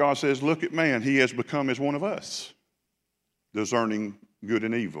now God says, look at man. He has become as one of us, discerning good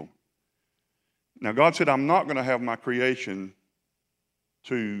and evil. Now, God said, I'm not going to have my creation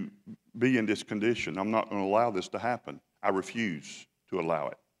to be in this condition. I'm not going to allow this to happen. I refuse to allow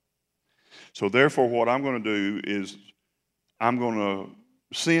it. So therefore, what I'm going to do is I'm going to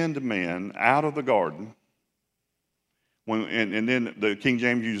send man out of the garden. And then the King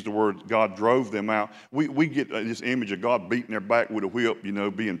James used the word God drove them out. We get this image of God beating their back with a whip,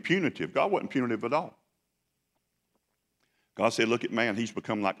 being punitive. God wasn't punitive at all. God said, look at man, he's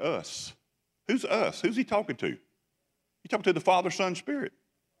become like us. Who's us? Who's he talking to? He's talking to the Father, Son, Spirit.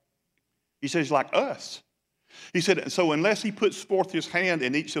 He says, like us. He said, so unless he puts forth his hand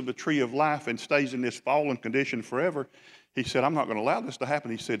and eats of the tree of life and stays in this fallen condition forever, he said, I'm not going to allow this to happen.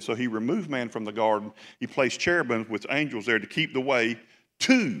 He said, so he removed man from the garden. He placed cherubims with angels there to keep the way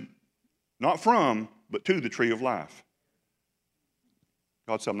to, not from, but to the tree of life.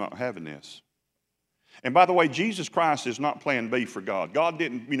 God said, I'm not having this. And by the way, Jesus Christ is not plan B for God. God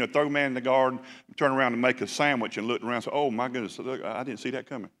didn't, throw man in the garden, turn around and make a sandwich and look around and say, oh my goodness, look, I didn't see that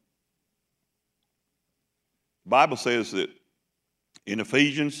coming. The Bible says that in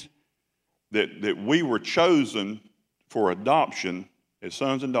Ephesians that we were chosen for adoption as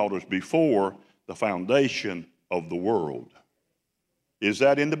sons and daughters before the foundation of the world. Is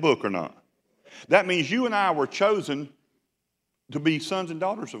that in the book or not? That means you and I were chosen to be sons and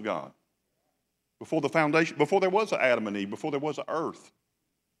daughters of God. Before the foundation, before there was an Adam and Eve, before there was an earth.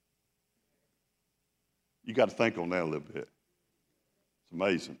 You got to think on that a little bit. It's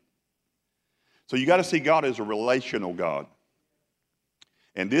amazing. So you got to see God as a relational God.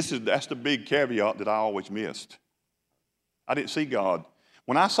 And that's the big caveat that I always missed. I didn't see God.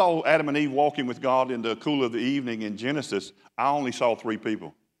 When I saw Adam and Eve walking with God in the cool of the evening in Genesis, I only saw 3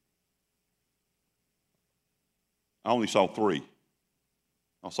 people. I only saw 3.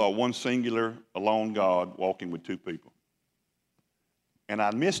 I saw one singular, alone God walking with two people. And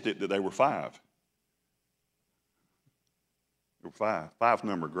I missed it that they were five. There were five. Five's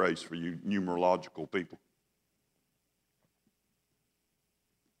number of grace for you numerological people.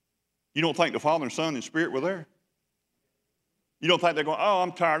 You don't think the Father and Son and Spirit were there? You don't think they're going, oh,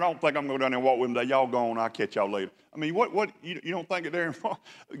 I'm tired. I don't think I'm going to go down there and walk with them today. Y'all go on. I'll catch y'all later. I mean, you don't think it there?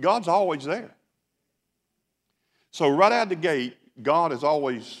 God's always there. So right out of the gate, God has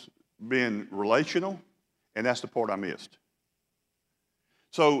always been relational, and that's the part I missed.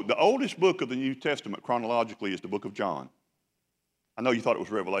 So the oldest book of the New Testament chronologically is the book of John. I know you thought it was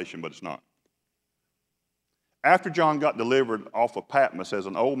Revelation, but it's not. After John got delivered off of Patmos as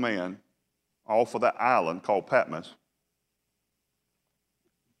an old man, off of that island called Patmos,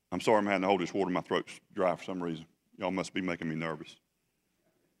 I'm sorry I'm having to hold this water. My throat's dry for some reason. Y'all must be making me nervous.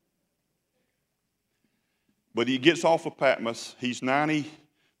 But he gets off of Patmos. He's 90.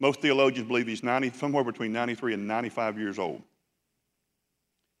 Most theologians believe he's 90, somewhere between 93 and 95 years old.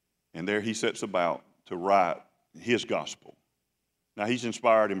 And there he sets about to write his gospel. Now, he's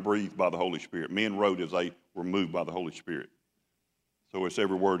inspired and breathed by the Holy Spirit. Men wrote as they were moved by the Holy Spirit. So it's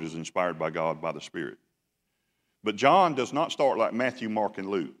every word is inspired by God, by the Spirit. But John does not start like Matthew, Mark, and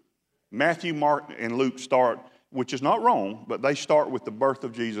Luke. Matthew, Mark, and Luke start, which is not wrong, but they start with the birth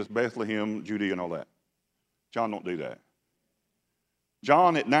of Jesus, Bethlehem, Judea, and all that. John don't do that.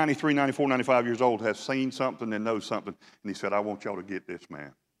 John at 93, 94, 95 years old has seen something and knows something, and he said, I want y'all to get this,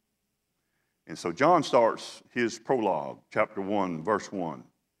 man. And so John starts his prologue, chapter 1, verse 1.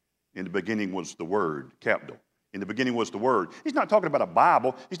 In the beginning was the Word, capital. In the beginning was the Word. He's not talking about a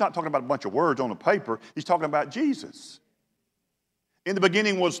Bible. He's not talking about a bunch of words on a paper. He's talking about Jesus. In the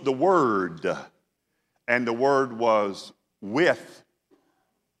beginning was the Word, and the Word was with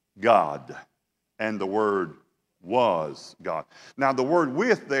God, and the Word was God. Now, the word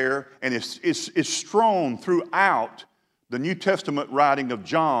with there, and it's strong throughout the New Testament writing of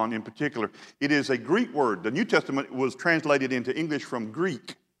John in particular. It is a Greek word. The New Testament was translated into English from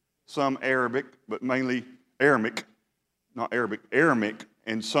Greek, some Arabic, but mainly Aramaic, not Arabic, Aramaic,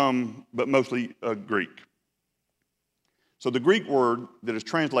 and some, but mostly Greek. So the Greek word that is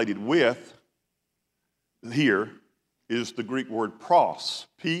translated with here is the Greek word pros,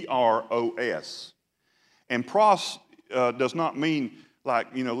 P-R-O-S. And pros does not mean like,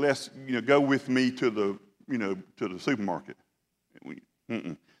 let's, go with me to the, to the supermarket.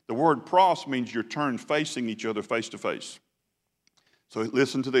 The word pros means you're turned facing each other face to face. So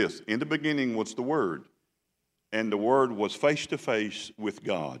listen to this. In the beginning was the Word, and the Word was face to face with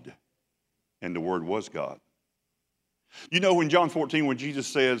God, and the Word was God. In John 14, when Jesus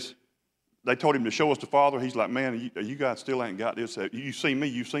says, they told him to show us the Father, he's like, man, you guys still ain't got this. You see me,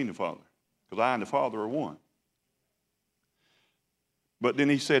 you've seen the Father. Because I and the Father are one. But then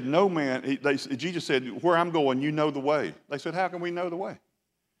he said, no man, Jesus said, where I'm going, you know the way. They said, how can we know the way? And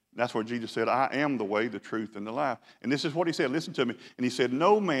that's where Jesus said, I am the way, the truth, and the life. And this is what he said, listen to me. And he said,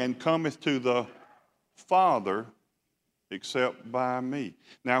 no man cometh to the Father except by me.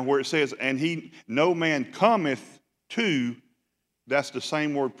 Now where it says, no man cometh to, that's the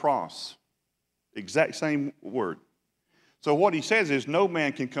same word pros. Exact same word. So what he says is no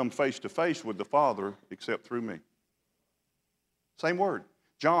man can come face to face with the Father except through me. Same word.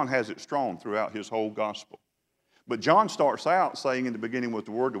 John has it strong throughout his whole gospel. But John starts out saying in the beginning was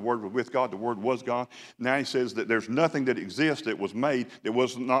the Word was with God, the Word was God. Now he says that there's nothing that exists that was made that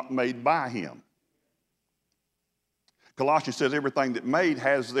was not made by him. Colossians says everything that made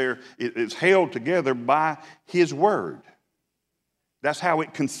it's held together by his Word. That's how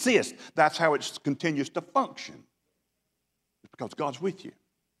it consists. That's how it continues to function. Because God's with you.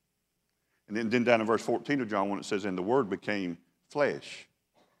 And then down in verse 14 of John 1, it says, and the Word became flesh.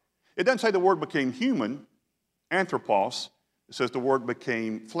 It doesn't say the Word became human, anthropos. It says the Word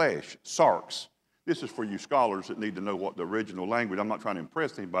became flesh, sarx. This is for you scholars that need to know what the original language, I'm not trying to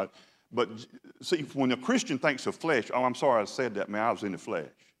impress anybody, but see, when a Christian thinks of flesh, oh, I'm sorry I said that, man, I was in the flesh.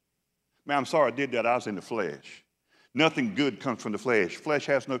 Man, I'm sorry I did that, I was in the flesh. Nothing good comes from the flesh. Flesh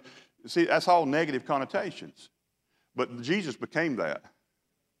has no, see, that's all negative connotations. But Jesus became that.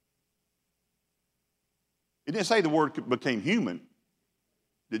 It didn't say the Word became human,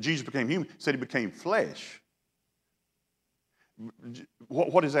 that Jesus became human. It said he became flesh.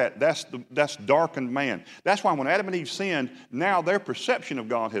 What is that? That's darkened man. That's why when Adam and Eve sinned, now their perception of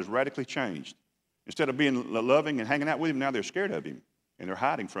God has radically changed. Instead of being loving and hanging out with him, now they're scared of him and they're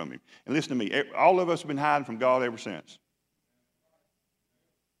hiding from him. And listen to me, all of us have been hiding from God ever since.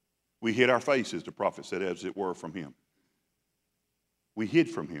 We hid our faces, the prophet said, as it were, from him. We hid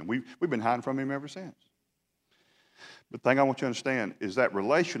from him. We've been hiding from him ever since. The thing I want you to understand is that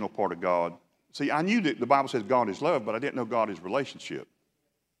relational part of God. See, I knew that the Bible says God is love, but I didn't know God is relationship.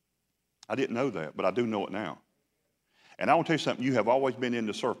 I didn't know that, but I do know it now. And I want to tell you something. You have always been in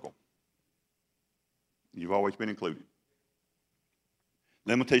the circle. You've always been included.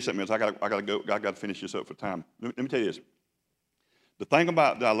 Let me tell you something else. I gotta go. I gotta finish this up for time. Let me tell you this. The thing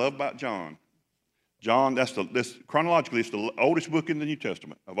that I love about John, this chronologically, it's the oldest book in the New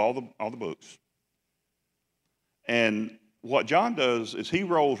Testament of all the books. And what John does is he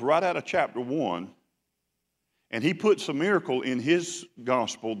rolls right out of chapter 1, and he puts a miracle in his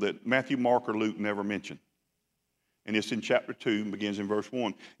gospel that Matthew, Mark, or Luke never mention. And it's in chapter 2, and begins in verse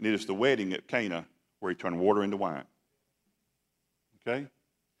 1. And it is the wedding at Cana where he turned water into wine. Okay?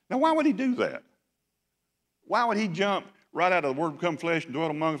 Now, why would he do that? Why would he jump right out of the Word become flesh and dwell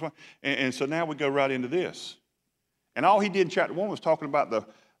among us? And so now we go right into this. And all he did in chapter 1 was talking about the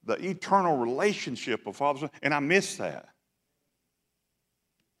eternal relationship of Father and Son. And I missed that.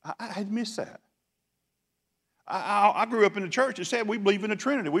 I had missed that. I grew up in the church that said we believe in the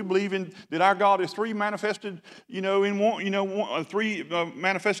Trinity. We believe in that our God is three manifested, in one, three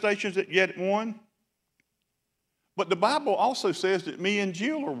manifestations that yet one. But the Bible also says that me and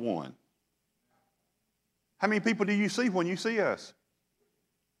Jill are one. How many people do you see when you see us?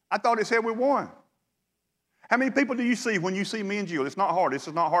 I thought it said we're one. How many people do you see when you see me and Jill? It's not hard. This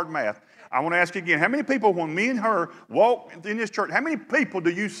is not hard math. I want to ask you again. How many people, when me and her walk in this church, how many people do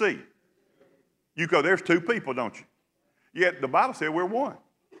you see? You go, there's two people, don't you? Yet the Bible said we're one.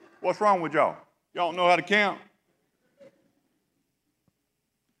 What's wrong with y'all? Y'all don't know how to count?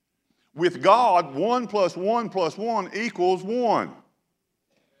 With God, 1 + 1 + 1 = 1.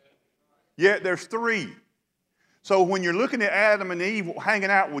 Yet there's three. So when you're looking at Adam and Eve hanging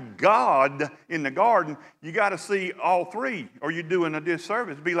out with God in the garden, you got to see all three, or you're doing a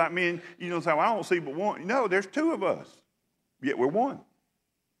disservice. It'd be like me and say, well, I don't see but one. No, there's two of us, yet we're one.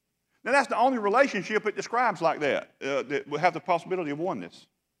 Now that's the only relationship it describes like that will have the possibility of oneness.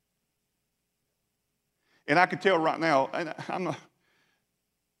 And I can tell right now, and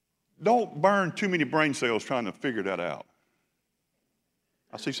don't burn too many brain cells trying to figure that out.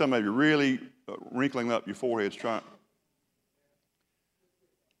 I see some of you really wrinkling up your foreheads trying.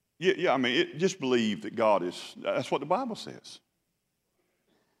 Just believe that God is, that's what the Bible says.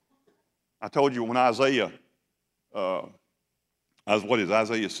 I told you when Isaiah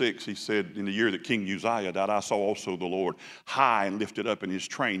 6, he said, in the year that King Uzziah died, I saw also the Lord high and lifted up in his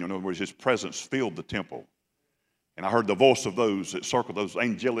train. In other words, his presence filled the temple. And I heard the voice of those that circle, those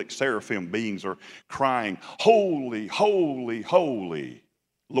angelic seraphim beings are crying, holy, holy, holy,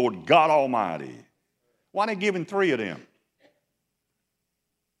 Lord God Almighty. Why are they giving three of them?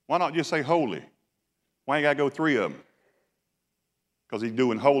 Why not just say holy? Why ain't got to go three of them? Because he's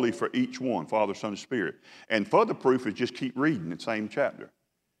doing holy for each one, Father, Son, and Spirit. And further proof is just keep reading the same chapter.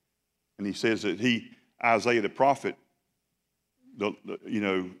 And he says that Isaiah the prophet,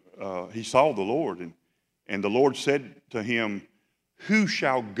 he saw the Lord, and the Lord said to him, who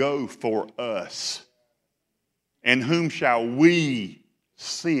shall go for us? And whom shall we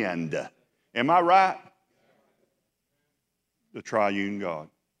send? Am I right? The triune God.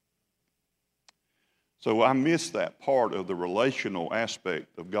 So I miss that part of the relational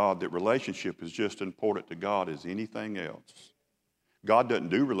aspect of God, that relationship is just as important to God as anything else. God doesn't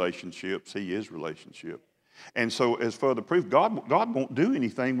do relationships, he is relationship. And so as further proof, God won't do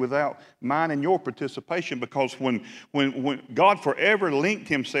anything without mine and your participation, because when God forever linked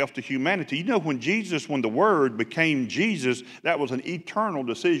himself to humanity, when the Word became Jesus, that was an eternal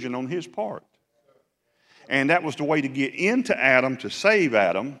decision on his part. And that was the way to get into Adam, to save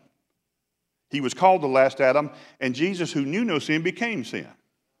Adam. He was called the last Adam, and Jesus, who knew no sin, became sin.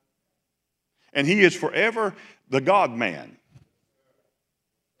 And he is forever the God-man.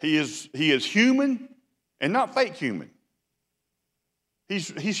 He is human and not fake human.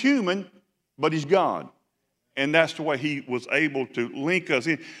 He's human, but he's God. And that's the way he was able to link us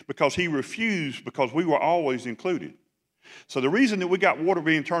in, because he refused, because we were always included. So the reason that we got water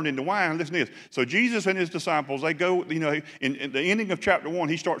being turned into wine, listen to this. So Jesus and his disciples, they go, in the ending of chapter 1,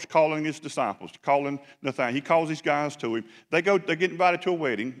 he starts calling his disciples, calling Nathanael. He calls these guys to him. They get invited to a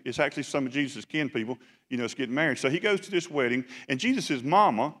wedding. It's actually some of Jesus' kin people, it's getting married. So he goes to this wedding, and Jesus'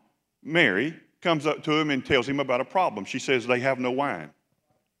 mama, Mary, comes up to him and tells him about a problem. She says they have no wine.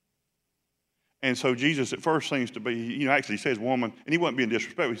 And so Jesus at first seems to be, actually says, woman, and he wasn't being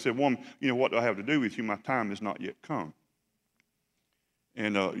disrespectful. He said, woman, what do I have to do with you? My time has not yet come.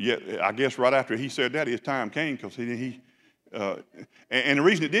 And yet, I guess right after he said that, his time came, because and the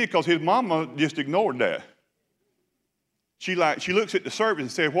reason it did, because his mama just ignored that. She looks at the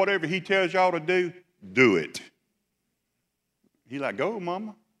servants and said, whatever he tells y'all to do, do it. He like, go,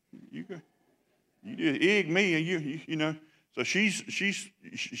 mama. You just egg me, and you know. So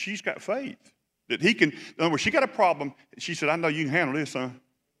she's got faith that he can. In other words, she got a problem. She said, I know you can handle this, son.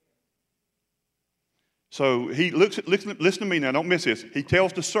 So he listen to me now. Don't miss this. He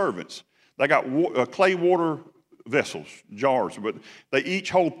tells the servants, they got clay water vessels, jars, but they each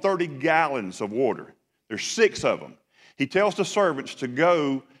hold 30 gallons of water. There's 6 of them. He tells the servants to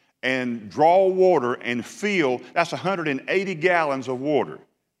go and draw water and fill. That's 180 gallons of water.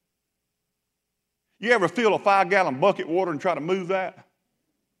 You ever fill a 5-gallon bucket of water and try to move that?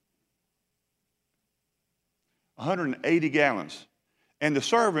 180 gallons. And the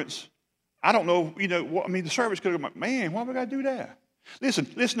servants, I don't know, the servants could have been like, man, why we got to do that? Listen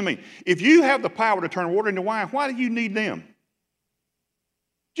to me. If you have the power to turn water into wine, why do you need them?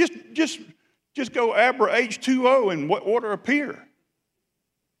 Just go Abra H2O and water appear.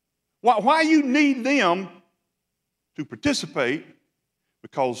 Why you need them to participate?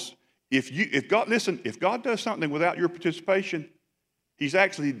 Because if God does something without your participation, he's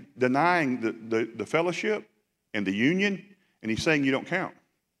actually denying the fellowship and the union, and he's saying you don't count.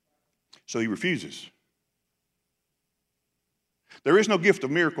 So he refuses. There is no gift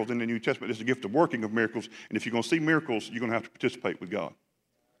of miracles in the New Testament. There's a gift of working of miracles, and if you're going to see miracles, you're going to have to participate with God.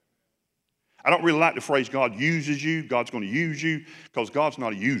 I don't really like the phrase God uses you, God's going to use you, because God's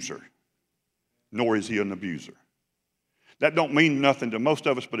not a user, nor is he an abuser. That don't mean nothing to most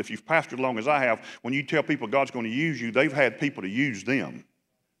of us, but if you've pastored as long as I have, when you tell people God's going to use you, they've had people to use them,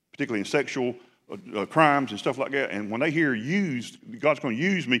 particularly in sexual crimes and stuff like that. And when they hear used, God's going to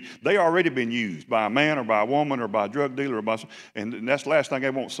use me, they already been used by a man or by a woman or by a drug dealer and that's the last thing they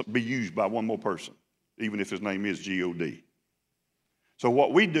want to be used by one more person, even if his name is G-O-D. So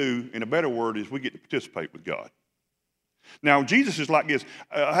what we do, in a better word, is we get to participate with God. Now, Jesus is like this.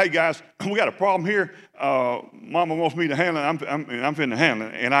 Hey, guys, we got a problem here. Mama wants me to handle it. I'm finna handle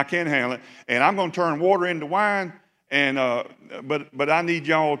it, and I can handle it. And I'm going to turn water into wine, and but I need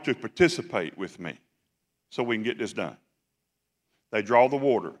y'all to participate with me so we can get this done. They draw the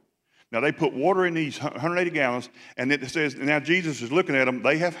water. Now, they put water in these 180 gallons, and it says, now Jesus is looking at them.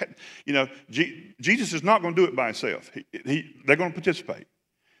 They have, Jesus is not going to do it by himself. They're going to participate.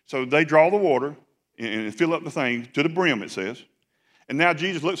 So they draw the water and fill up the thing to the brim, it says. And now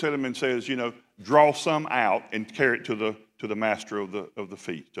Jesus looks at them and says, draw some out and carry it to the master of the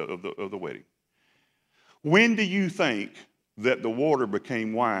feast, of the wedding. When do you think that the water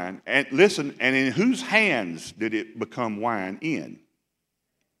became wine? And listen, and in whose hands did it become wine in?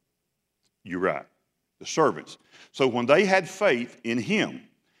 You're right, the servants. So when they had faith in him,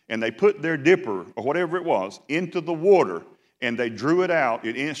 and they put their dipper, or whatever it was, into the water, and they drew it out,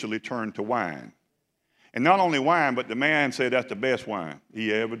 it instantly turned to wine. And not only wine, but the man said that's the best wine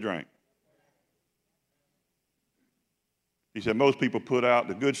he ever drank. He said most people put out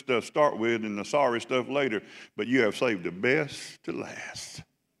the good stuff start with and the sorry stuff later, but you have saved the best to last.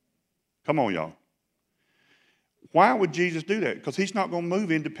 Come on, y'all. Why would Jesus do that? Because he's not going to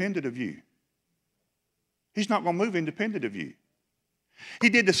move independent of you. He's not going to move independent of you. He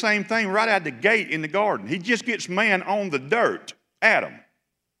did the same thing right out the gate in the garden. He just gets man on the dirt, Adam.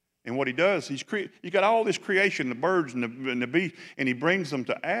 And what he does, he's got all this creation, the birds and the beasts, and he brings them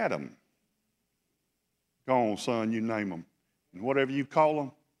to Adam. Go on, son, you name them. And whatever you call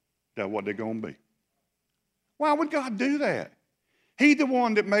them, that's what they're going to be. Why would God do that? He's the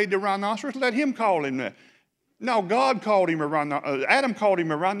one that made the rhinoceros. Let him call him that. No, God called him a rhinoceros. Adam called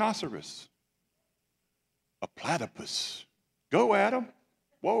him a rhinoceros. A platypus. Go, Adam.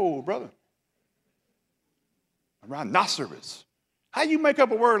 Whoa, brother. A rhinoceros. How you make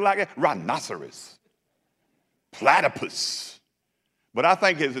up a word like that? Rhinoceros. Platypus. But I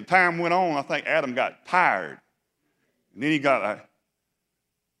think as the time went on, I think Adam got tired. And then he got a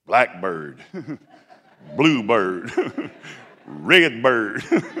blackbird, bluebird, red bird.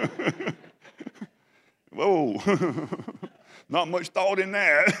 Whoa. Not much thought in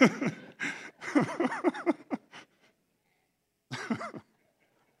that.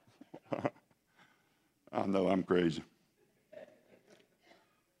 I know I'm crazy.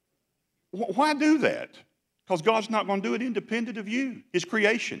 Why do that? Because God's not going to do it independent of you, his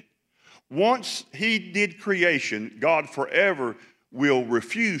creation. Once he did creation, God forever will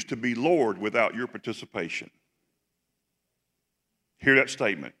refuse to be Lord without your participation. Hear that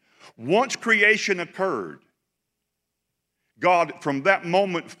statement. Once creation occurred, God from that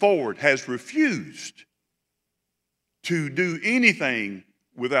moment forward has refused to do anything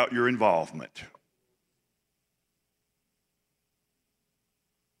without your involvement.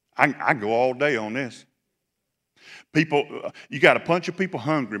 I go all day on this. People, you got a bunch of people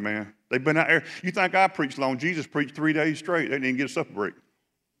hungry, man. They've been out there. You think I preached long? Jesus preached 3 days straight. They didn't even get a supper break.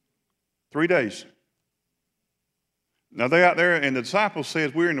 3 days. Now they're out there, and the disciples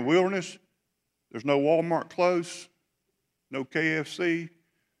says, we're in the wilderness. There's no Walmart close, no KFC.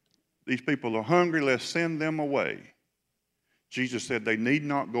 These people are hungry. Let's send them away. Jesus said they need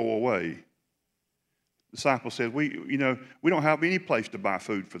not go away. The disciples said, we don't have any place to buy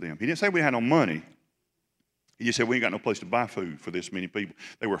food for them. He didn't say we had no money. He just said we ain't got no place to buy food for this many people.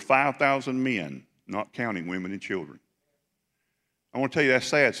 There were 5,000 men, not counting women and children. I want to tell you that's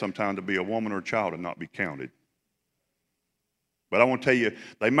sad sometimes to be a woman or a child and not be counted. But I want to tell you,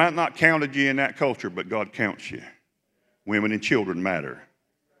 they might not counted you in that culture, but God counts you. Women and children matter.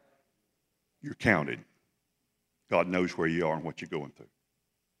 You're counted. God knows where you are and what you're going through.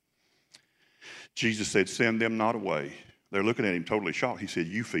 Jesus said, send them not away. They're looking at him totally shocked. He said,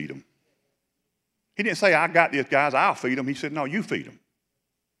 you feed them. He didn't say, I got these guys, I'll feed them. He said, no, you feed them.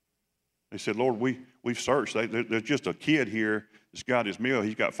 They said, Lord, we've searched. There's just a kid here that's got his meal.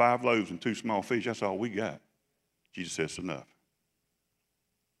 He's got 5 loaves and 2 small fish. That's all we got. Jesus says, enough.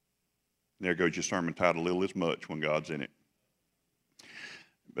 And there goes your sermon title, Little is Much when God's in it.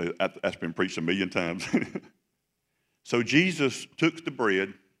 That's been preached 1,000,000 times. So Jesus took the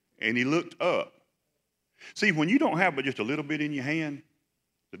bread and he looked up. See, when you don't have but just a little bit in your hand,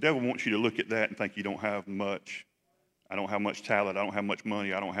 the devil wants you to look at that and think you don't have much. I don't have much talent. I don't have much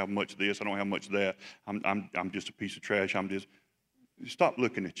money. I don't have much this. I don't have much that. I'm just a piece of trash. Stop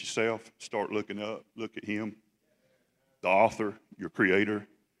looking at yourself. Start looking up. Look at him, the author, your creator.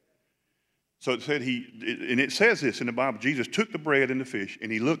 So it said and it says this in the Bible, Jesus took the bread and the fish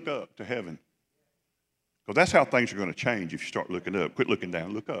and he looked up to heaven. Because that's how things are going to change if you start looking up. Quit looking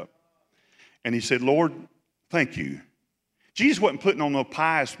down, look up. And he said, Lord, thank you. Jesus wasn't putting on no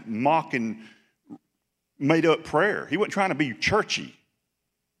pious, mocking, made-up prayer. He wasn't trying to be churchy.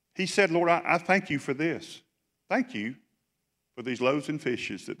 He said, Lord, I thank you for this. Thank you for these loaves and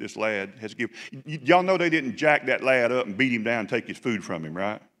fishes that this lad has given. Y'all know they didn't jack that lad up and beat him down and take his food from him,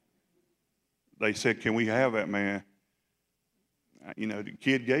 right? They said, can we have that, man? The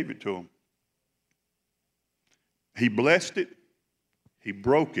kid gave it to him. He blessed it, he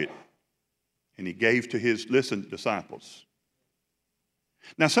broke it, and he gave to his, disciples.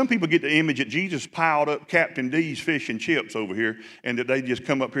 Now, some people get the image that Jesus piled up Captain D's fish and chips over here and that they just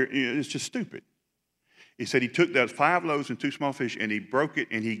come up here. It's just stupid. He said he took those 5 loaves and 2 small fish and he broke it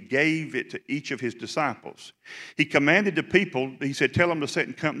and he gave it to each of his disciples. He commanded the people, he said, tell them to set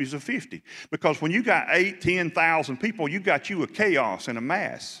in companies of 50. Because when you got 10,000 people, you got you a chaos and a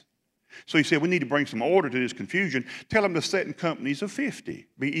mass. So he said, we need to bring some order to this confusion. Tell them to set in companies of 50.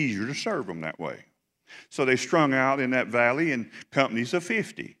 Be easier to serve them that way. So they strung out in that valley in companies of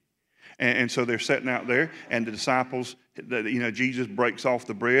 50. And so they're sitting out there, and the disciples, Jesus breaks off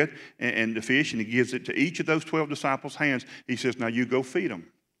the bread and the fish, and he gives it to each of those 12 disciples' hands. He says, now you go feed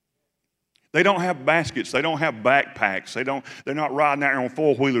them. They don't have baskets. They don't have backpacks. They're not riding out there on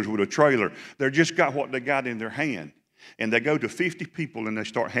 4-wheelers with a trailer. They're just got what they got in their hand. And they go to 50 people, and they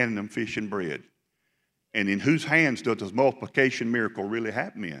start handing them fish and bread. And in whose hands does this multiplication miracle really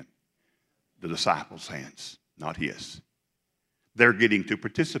happen in? The disciples' hands, not his. They're getting to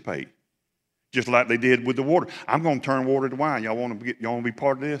participate, just like they did with the water. I'm going to turn water to wine. Y'all want to be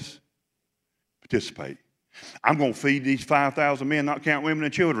part of this? Participate. I'm going to feed these 5,000 men, not count women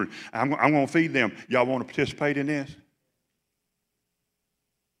and children. I'm going to feed them. Y'all want to participate in this?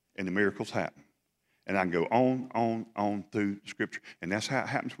 And the miracles happen. And I can go on through Scripture. And that's how it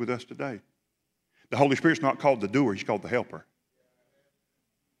happens with us today. The Holy Spirit's not called the doer. He's called the helper.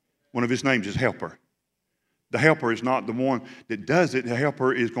 One of his names is helper. The helper is not the one that does it. The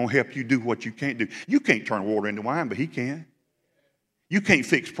helper is going to help you do what you can't do. You can't turn water into wine, but he can. You can't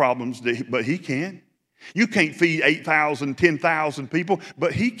fix problems, but he can. You can't feed 8,000, 10,000 people,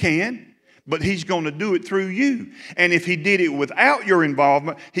 but he can. But he's going to do it through you. And if he did it without your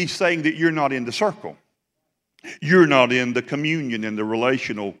involvement, he's saying that you're not in the circle. You're not in the communion and the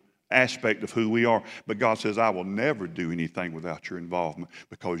relational aspect of who we are. But God says, I will never do anything without your involvement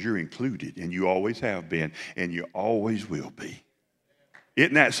because you're included, and you always have been, and you always will be.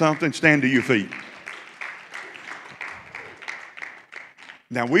 Isn't that something? Stand to your feet.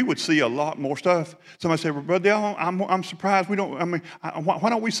 Now, we would see a lot more stuff. Somebody said, well, Brother Dell, I'm surprised we don't, why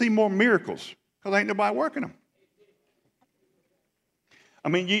don't we see more miracles? Because ain't nobody working them.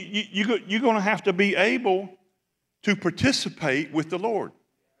 You're going to have to be able to participate with the Lord.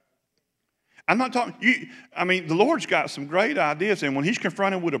 I'm not talking, the Lord's got some great ideas, and when he's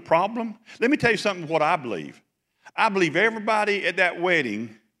confronted with a problem, let me tell you something what I believe. I believe everybody at that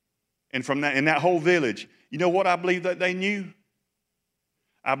wedding and in that whole village You know what I believe that they knew?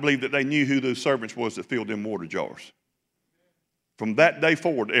 I believe that they knew who those servants was that filled them water jars. From that day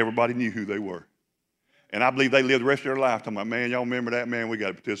forward, everybody knew who they were. And I believe they lived the rest of their life talking about, man, y'all remember that? Man, we got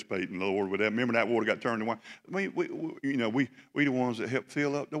to participate in the Lord with that. Remember that water got turned to wine? We the ones that helped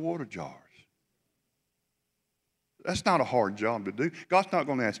fill up the water jars. That's not a hard job to do. God's not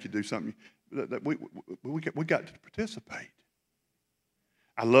going to ask you to do something that we got to participate.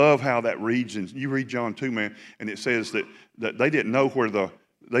 I love how that reads, and you read John 2, man, and it says that they didn't know where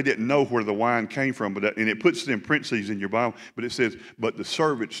the wine came from, and it puts it in parentheses in your Bible, but it says, but the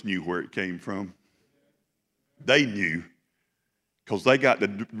servants knew where it came from. They knew, because they got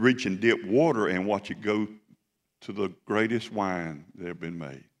to reach and dip water and watch it go to the greatest wine that ever been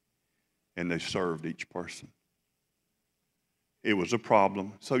made. And they served each person. It was a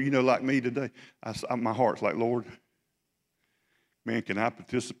problem. So, like me today, my heart's like, Lord, man, can I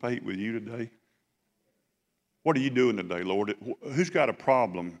participate with you today? What are you doing today, Lord? Who's got a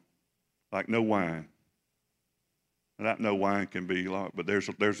problem like no wine? And that no wine can be like, but there's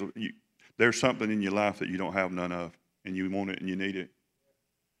something in your life that you don't have none of, and you want it and you need it.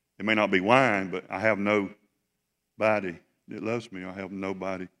 It may not be wine, but I have nobody that loves me. I have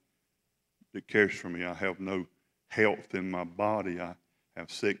nobody that cares for me. I have no health in my body. I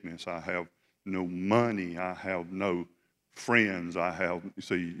have sickness. I have no money. I have no friends.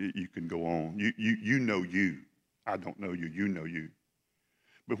 You can go on. You know you. I don't know you. You know you.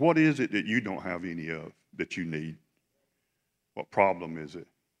 But what is it that you don't have any of that you need? What problem is it?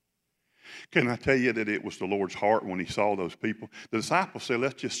 Can I tell you that it was the Lord's heart when he saw those people? The disciples said,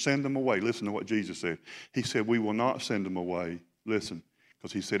 let's just send them away. Listen to what Jesus said. He said, we will not send them away. Listen,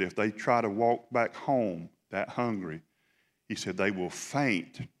 because he said, if they try to walk back home that hungry, he said, they will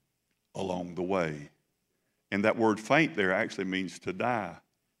faint along the way. And that word faint there actually means to die.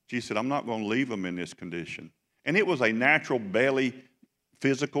 Jesus said, I'm not going to leave them in this condition. And it was a natural belly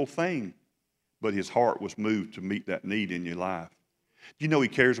physical thing. But his heart was moved to meet that need in your life. Do you know he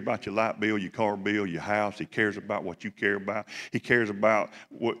cares about your light bill, your car bill, your house? He cares about what you care about. He cares about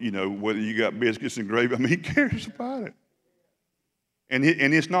whether you got biscuits and gravy. I mean, he cares about it. And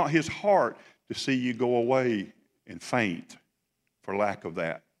it's not his heart to see you go away and faint for lack of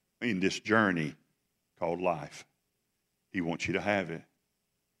that in this journey called life. He wants you to have it.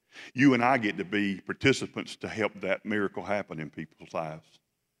 You and I get to be participants to help that miracle happen in people's lives.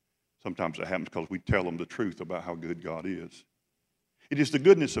 Sometimes it happens because we tell them the truth about how good God is. It is the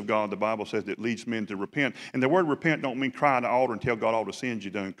goodness of God, the Bible says, that leads men to repent. And the word repent don't mean cry at the altar and tell God all the sins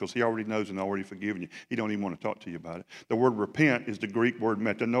you've done, because he already knows and already forgiven you. He don't even want to talk to you about it. The word repent is the Greek word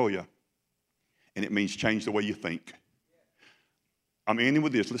metanoia, and it means change the way you think. I'm ending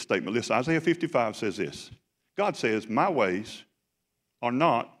with this statement. Listen, Isaiah 55 says this. God says, my ways are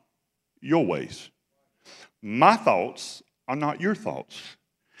not your ways. My thoughts are not your thoughts.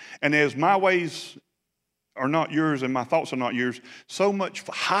 And as my ways are not yours and my thoughts are not yours, so much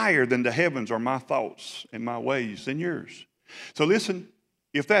higher than the heavens are my thoughts and my ways than yours. So listen,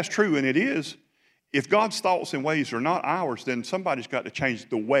 if that's true, and it is, if God's thoughts and ways are not ours, then somebody's got to change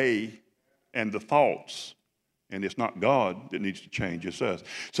the way and the thoughts. And it's not God that needs to change, it's us.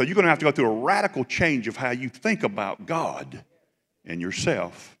 So you're going to have to go through a radical change of how you think about God and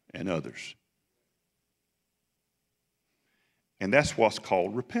yourself and others. And that's what's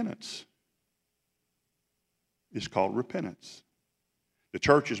called repentance. It's called repentance. The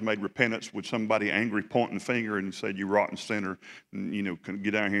church has made repentance with somebody angry pointing the finger and said, you rotten sinner, and, can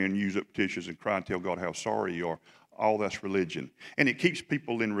get down here and use up tissues and cry and tell God how sorry you are. All that's religion. And it keeps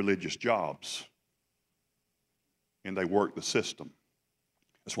people in religious jobs. And they work the system.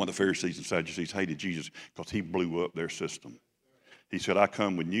 That's why the Pharisees and Sadducees hated Jesus, because he blew up their system. He said, I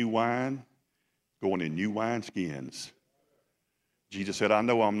come with new wine, going in new wineskins. Jesus said, I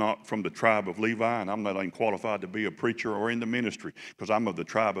know I'm not from the tribe of Levi, and I'm not even qualified to be a preacher or in the ministry, because I'm of the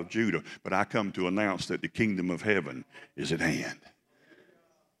tribe of Judah, but I come to announce that the kingdom of heaven is at hand.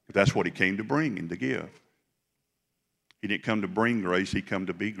 But that's what he came to bring and to give. He didn't come to bring grace, he came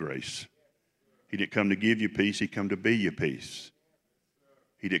to be grace. He didn't come to give you peace, he came to be your peace.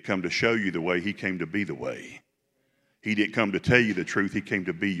 He didn't come to show you the way, he came to be the way. He didn't come to tell you the truth, he came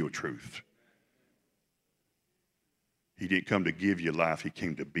to be your truth. He didn't come to give you life, he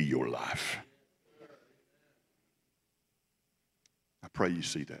came to be your life. I pray you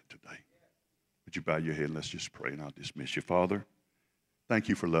see that today. Would you bow your head and let's just pray, and I'll dismiss you. Father, thank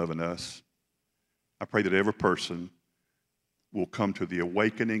you for loving us. I pray that every person will come to the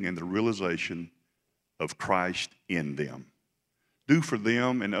awakening and the realization of Christ in them. Do for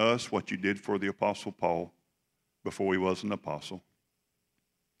them and us what you did for the Apostle Paul before he was an apostle.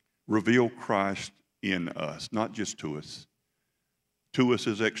 Reveal Christ in us, not just to us. To us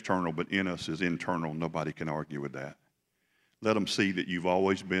is external, but in us is internal. Nobody can argue with that. Let them see that you've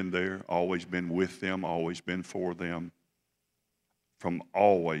always been there, always been with them, always been for them. From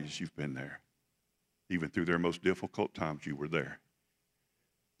always you've been there. Even through their most difficult times, you were there.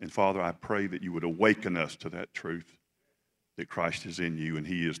 And Father, I pray that you would awaken us to that truth, that Christ is in you and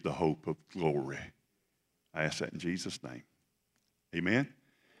he is the hope of glory. I ask that in Jesus' name. Amen.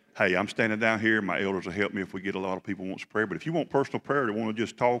 Hey, I'm standing down here. My elders will help me if we get a lot of people who want prayer. But if you want personal prayer, to want to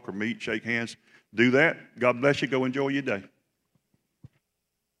just talk or meet, shake hands, do that. God bless you. Go enjoy your day.